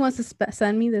if somebody wants to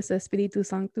send me this Espiritu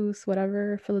Sanctus,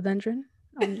 whatever, philodendron,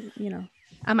 you know,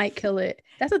 I might kill it.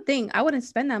 That's the thing. I wouldn't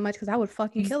spend that much because I would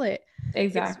fucking kill it.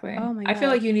 Exactly. Oh my god. I feel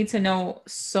like you need to know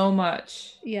so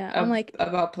much. Yeah. I'm like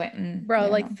about planting. Bro,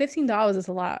 like $15 is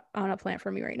a lot on a plant for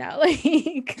me right now.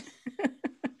 Like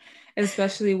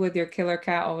especially with your killer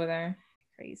cat over there.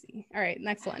 Crazy. All right,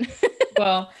 next one.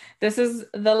 Well, this is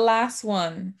the last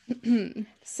one.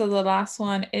 So the last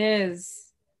one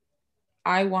is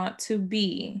I want to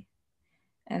be.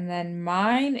 And then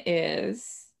mine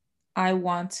is I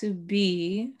want to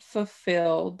be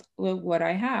fulfilled with what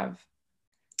I have.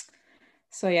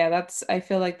 So yeah, I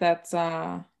feel like that's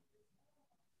I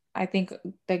think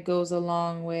that goes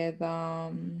along with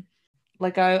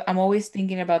like I'm always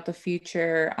thinking about the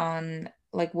future on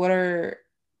like what are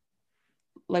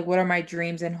my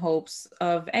dreams and hopes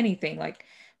of anything, like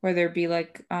whether it be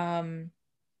like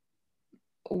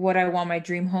what I want my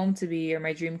dream home to be or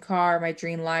my dream car, my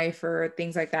dream life or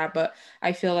things like that. But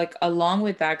I feel like along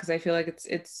with that, because I feel like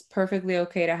it's perfectly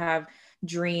okay to have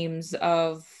dreams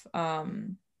of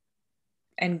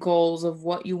and goals of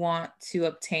what you want to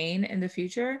obtain in the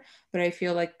future. But I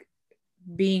feel like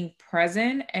being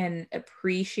present and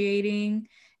appreciating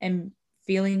and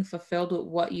feeling fulfilled with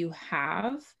what you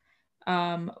have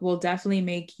will definitely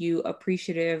make you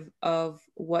appreciative of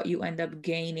what you end up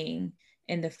gaining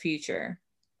in the future.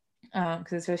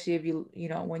 Because especially if you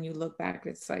know, when you look back,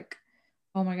 it's like,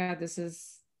 oh my God, this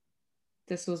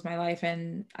was my life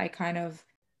and I kind of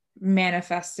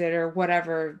manifested or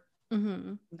whatever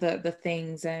the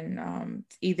things and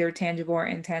either tangible or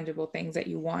intangible things that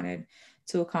you wanted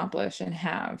to accomplish and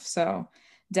have. So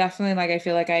definitely, like, I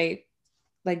feel like I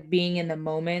like being in the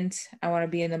moment. I want to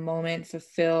be in the moment,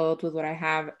 fulfilled with what I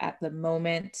have at the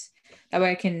moment. That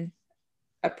way I can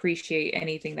appreciate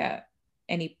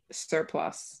any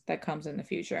surplus that comes in the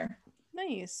future.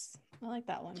 Nice. I like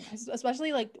that one.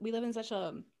 Especially like we live in such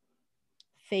a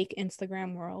fake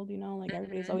Instagram world, you know, like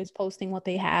everybody's always posting what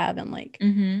they have and like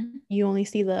you only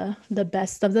see the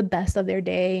best of their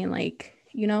day and like,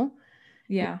 you know,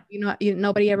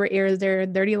 nobody ever airs their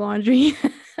dirty laundry.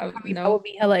 I mean, that would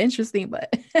be hella interesting,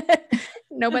 but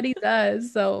nobody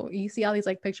does. So you see all these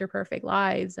like picture perfect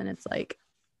lives and it's like,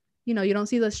 you know, you don't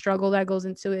see the struggle that goes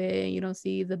into it. You don't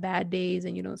see the bad days,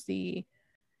 and you don't see,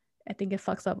 I think it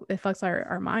fucks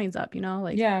our minds up, you know,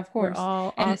 like Yeah, of we're course.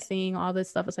 all seeing all this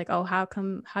stuff. It's like, oh, how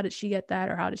did she get that?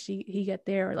 Or how did he get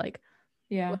there? Or like,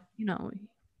 Yeah. what, you know.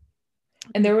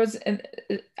 And there was,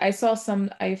 I saw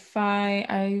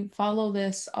I follow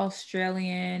this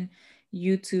Australian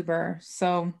YouTuber.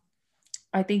 So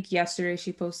I think yesterday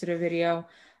she posted a video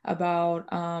about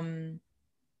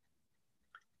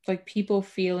like people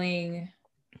feeling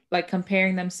like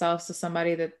comparing themselves to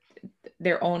somebody that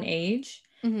their own age.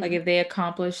 Like if they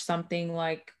accomplish something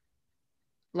like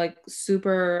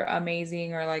super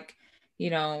amazing, or like,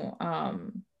 you know,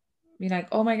 be like,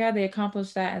 oh my God, they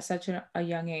accomplished that at such a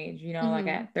young age, you know, like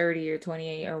at 30 or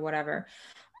 28 or whatever.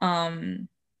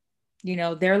 You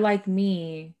know, they're like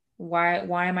me. Why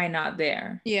am I not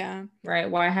there? Yeah. Right?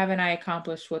 Why haven't I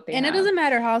accomplished what they And it have? doesn't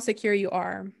matter how secure you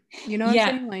are. You know what I'm Yeah,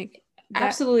 saying? Like that.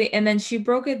 absolutely. And then she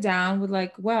broke it down with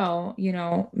like, well, you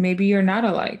know, maybe you're not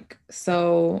alike.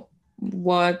 So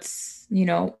what's, you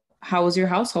know, how was your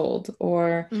household?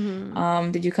 Or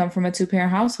did you come from a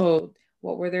two-parent household?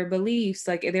 What were their beliefs?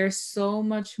 Like there's so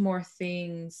much more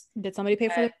things. Did somebody pay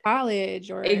for their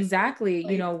college? Or Exactly. You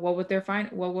like, know, what were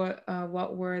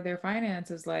their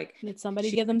finances like? did somebody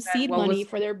She give them said seed what money was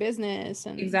for their business?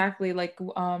 And exactly like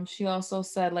she also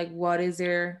said like what is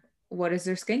their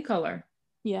skin color?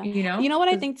 yeah. You You know? know what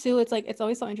I 'Cause- think too? It's like, it's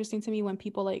always so interesting to me when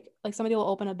people like somebody will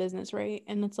open a business, right?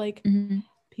 And it's like, Mhm.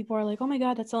 people are like, oh my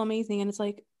God, that's so amazing. And it's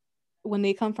like, when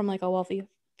they come from like a wealthy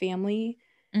family,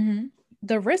 Mhm.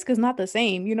 the risk is not the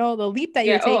same. You know, the leap that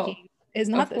you're Yeah, oh, taking is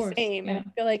not of the course. same. And I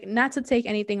Yeah. feel like, not to take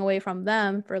anything away from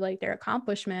them for like their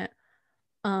accomplishment,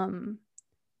 um,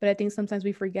 but I think sometimes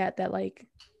we forget that like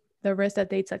the risk that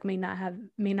they took may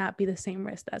not be the same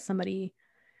risk that somebody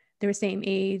their same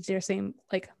age, their same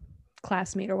like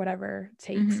classmate or whatever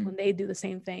takes when they do the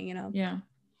same thing, you know. Yeah.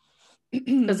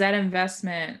 Because that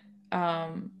investment,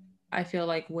 I feel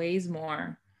like weighs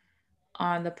more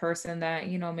on the person that,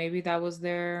 you know, maybe that was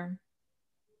their,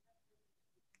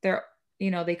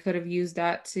 you know, they could have used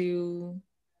that to,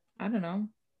 I don't know,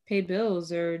 pay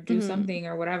bills or do something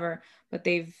or whatever, but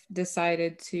they've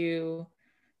decided to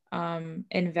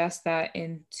invest that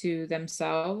into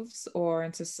themselves or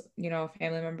into, you know, a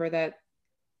family member that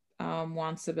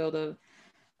wants to build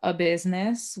a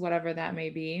business, whatever that may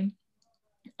be.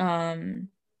 Um,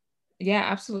 yeah,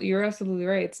 absolutely. You're absolutely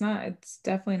right. It's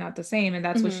definitely not the same. And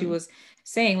that's what she was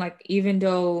saying. Like, even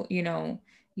though,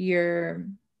 you're,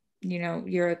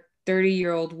 you're a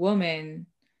 30-year-old woman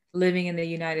living in the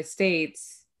United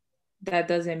States, that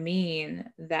doesn't mean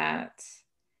that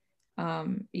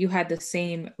you had the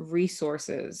same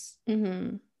resources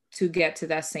to get to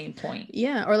that same point.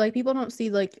 Yeah, or like people don't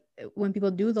see like when people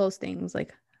do those things,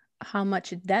 like how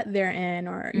much debt they're in,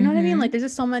 or you know what I mean? Like there's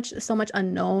just so much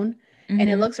unknown, and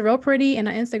it looks real pretty in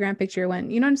an Instagram picture when,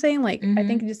 you know what I'm saying? Like I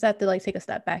think you just have to like take a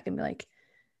step back and be like,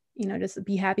 you know, just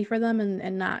be happy for them,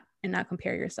 and not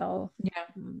compare yourself. Yeah.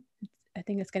 I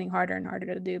think it's getting harder and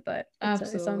harder to do, but it's so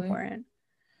Absolutely. important.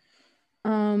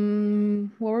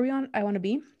 What were we on? I want to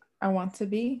be. I want to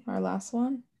be our last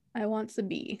one. I want to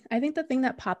be. I think the thing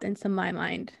that popped into my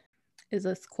mind is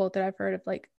this quote that I've heard of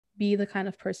like, be the kind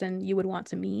of person you would want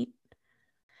to meet.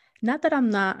 Not that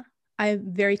I'm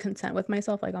very content with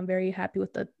myself. Like I'm very happy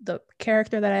with the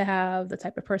character that I have, the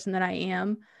type of person that I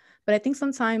am. But I think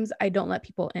sometimes I don't let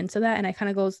people into that. And I kind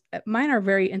of goes, mine are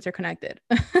very interconnected.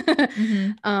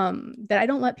 That I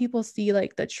don't let people see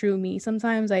like the true me.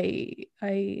 Sometimes I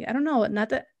don't know, not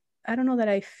that I don't know that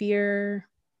I fear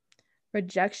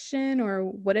rejection or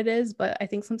what it is, but I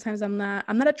think sometimes I'm not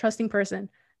a trusting person.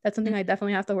 That's something I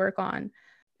definitely have to work on.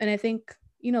 And I think,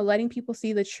 you know, letting people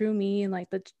see the true me and like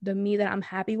the me that I'm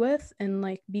happy with, and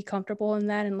like be comfortable in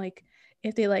that, and like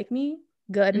if they like me,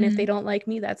 good, and if they don't like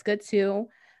me, that's good too.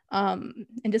 And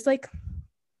just like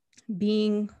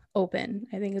being open,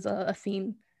 I think is a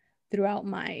theme throughout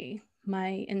my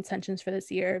intentions for this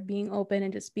year. Being open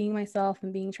and just being myself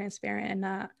and being transparent, and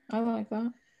I like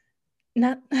that.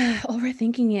 not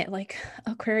overthinking it like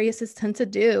Aquariuses tend to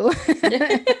do.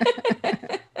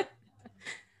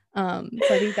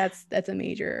 So I think that's a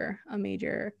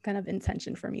major kind of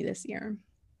intention for me this year.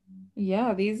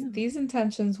 Yeah, these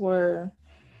intentions were,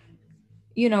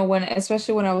 when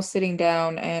especially when I was sitting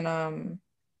down and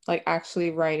like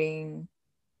actually writing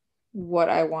what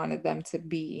I wanted them to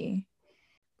be.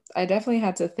 I definitely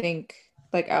had to think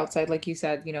like outside, like you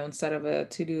said, instead of a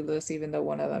to-do list, even though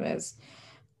one of them is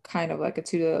kind of like a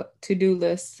to-do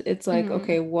list. It's like,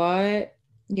 okay, what,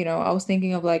 I was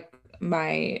thinking of like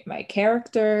my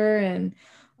character and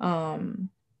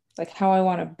like how I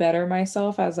want to better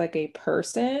myself as like a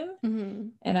person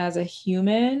and as a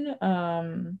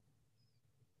human,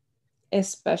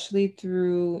 especially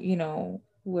through, you know,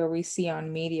 where we see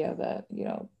on media that, you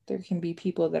know, there can be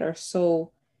people that are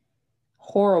so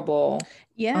horrible.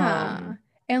 Yeah.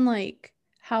 And like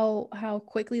how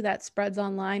quickly that spreads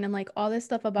online and like all this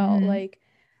stuff about like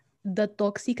the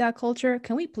toxica culture.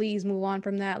 Can we please move on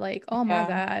from that? Like, oh my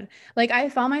God. Like I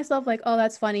found myself like, oh,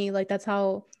 that's funny. Like that's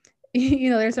how you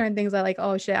know, there's certain things that like,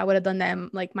 oh shit, I would have done that in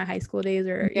like my high school days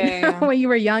or you know, when you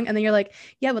were young. And then you're like,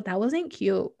 yeah, but that wasn't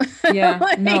cute. Yeah,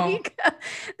 like, no.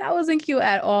 That wasn't cute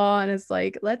at all. And it's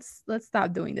like, let's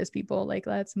stop doing this, people. Like,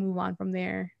 let's move on from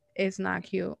there. It's not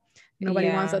cute. Nobody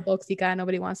wants a toxica.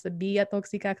 Nobody wants to be a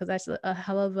toxica because that's a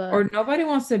hell of a or nobody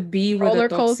wants to be with a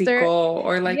coaster. toxico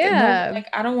or like yeah. like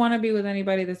I don't want to be with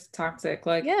anybody that's toxic.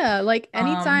 Like yeah, like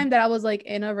anytime that I was like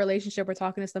in a relationship or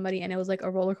talking to somebody and it was like a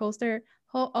roller coaster,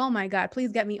 oh my God,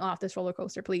 please get me off this roller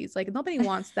coaster, please. Like nobody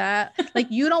wants that. Like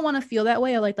you don't want to feel that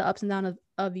way of like the ups and downs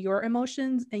of your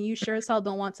emotions, and you sure as hell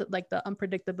don't want to like the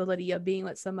unpredictability of being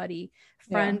with somebody,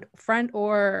 friend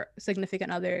or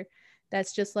significant other,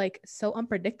 that's just like so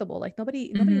unpredictable. Like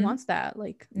nobody wants that.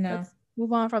 Like let's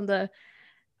move on from the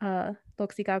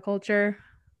toxica culture.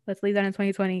 Let's leave that in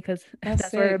 2020 because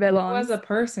that's where it belongs. As a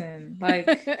person,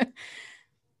 like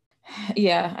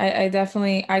yeah, I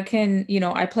definitely I can, you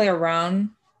know, I play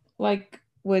around like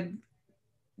with,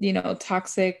 you know,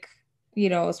 toxic, you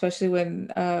know, especially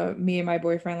when me and my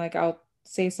boyfriend, like I'll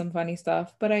say some funny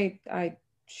stuff, but I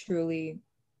truly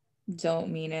don't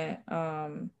mean it.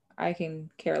 I can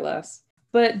care less.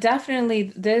 But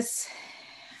definitely this,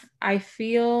 I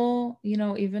feel, you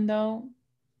know, even though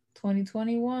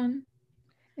 2021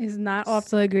 is not off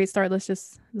to a great start. Let's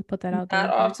just put that out there.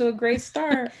 Not off to a great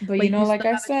start. But you know, like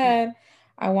I said,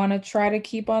 I want to try to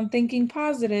keep on thinking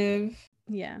positive.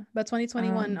 Yeah. But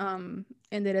 2021,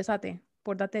 enderezate.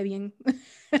 Pórtate bien.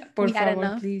 Por we favor, had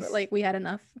enough. please. Like we had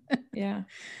enough. Yeah.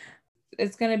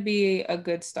 It's gonna be a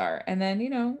good start. And then,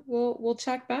 you know, we'll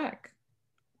check back.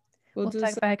 We'll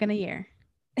check back in a year.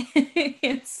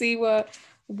 and see what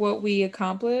we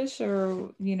accomplish,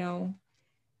 or, you know,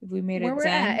 if we made where a we're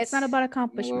dent. At. It's not about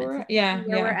accomplishments. Yeah,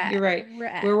 we're at. You're right.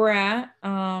 Where we're at.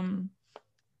 And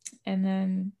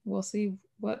then we'll see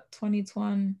what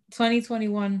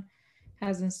 2021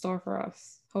 has in store for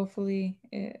us. Hopefully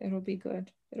it'll be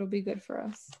good. It'll be good for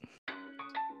us.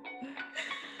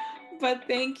 But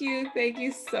thank you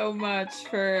so much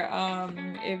for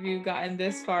if you've gotten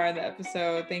this far in the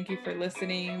episode. Thank you for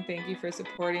listening. Thank you for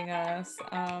supporting us.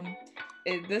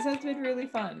 This has been really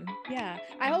fun. Yeah,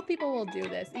 I hope people will do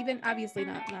this. Even obviously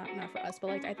not for us,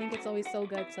 but like I think it's always so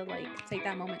good to like take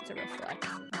that moment to reflect.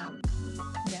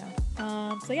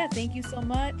 So yeah, thank you so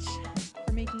much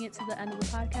for making it to the end of the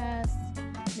podcast.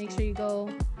 Make sure you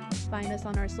go find us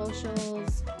on our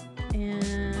socials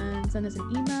and send us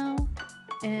an email.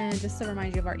 And just to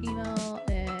remind you of our email,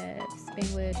 it's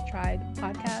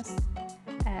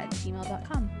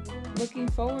spanglishtriedpodcast@gmail.com. Looking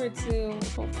forward to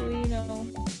hopefully, you know,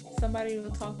 somebody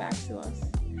will talk back to us.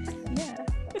 Yeah.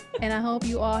 And I hope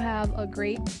you all have a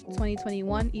great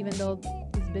 2021, even though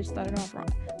this bitch started off wrong.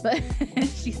 But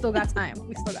she still got time.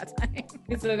 We still got time.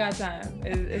 We still got time.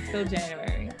 It's still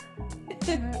January.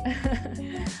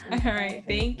 All right.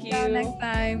 Thank you. See you next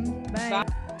time. Bye.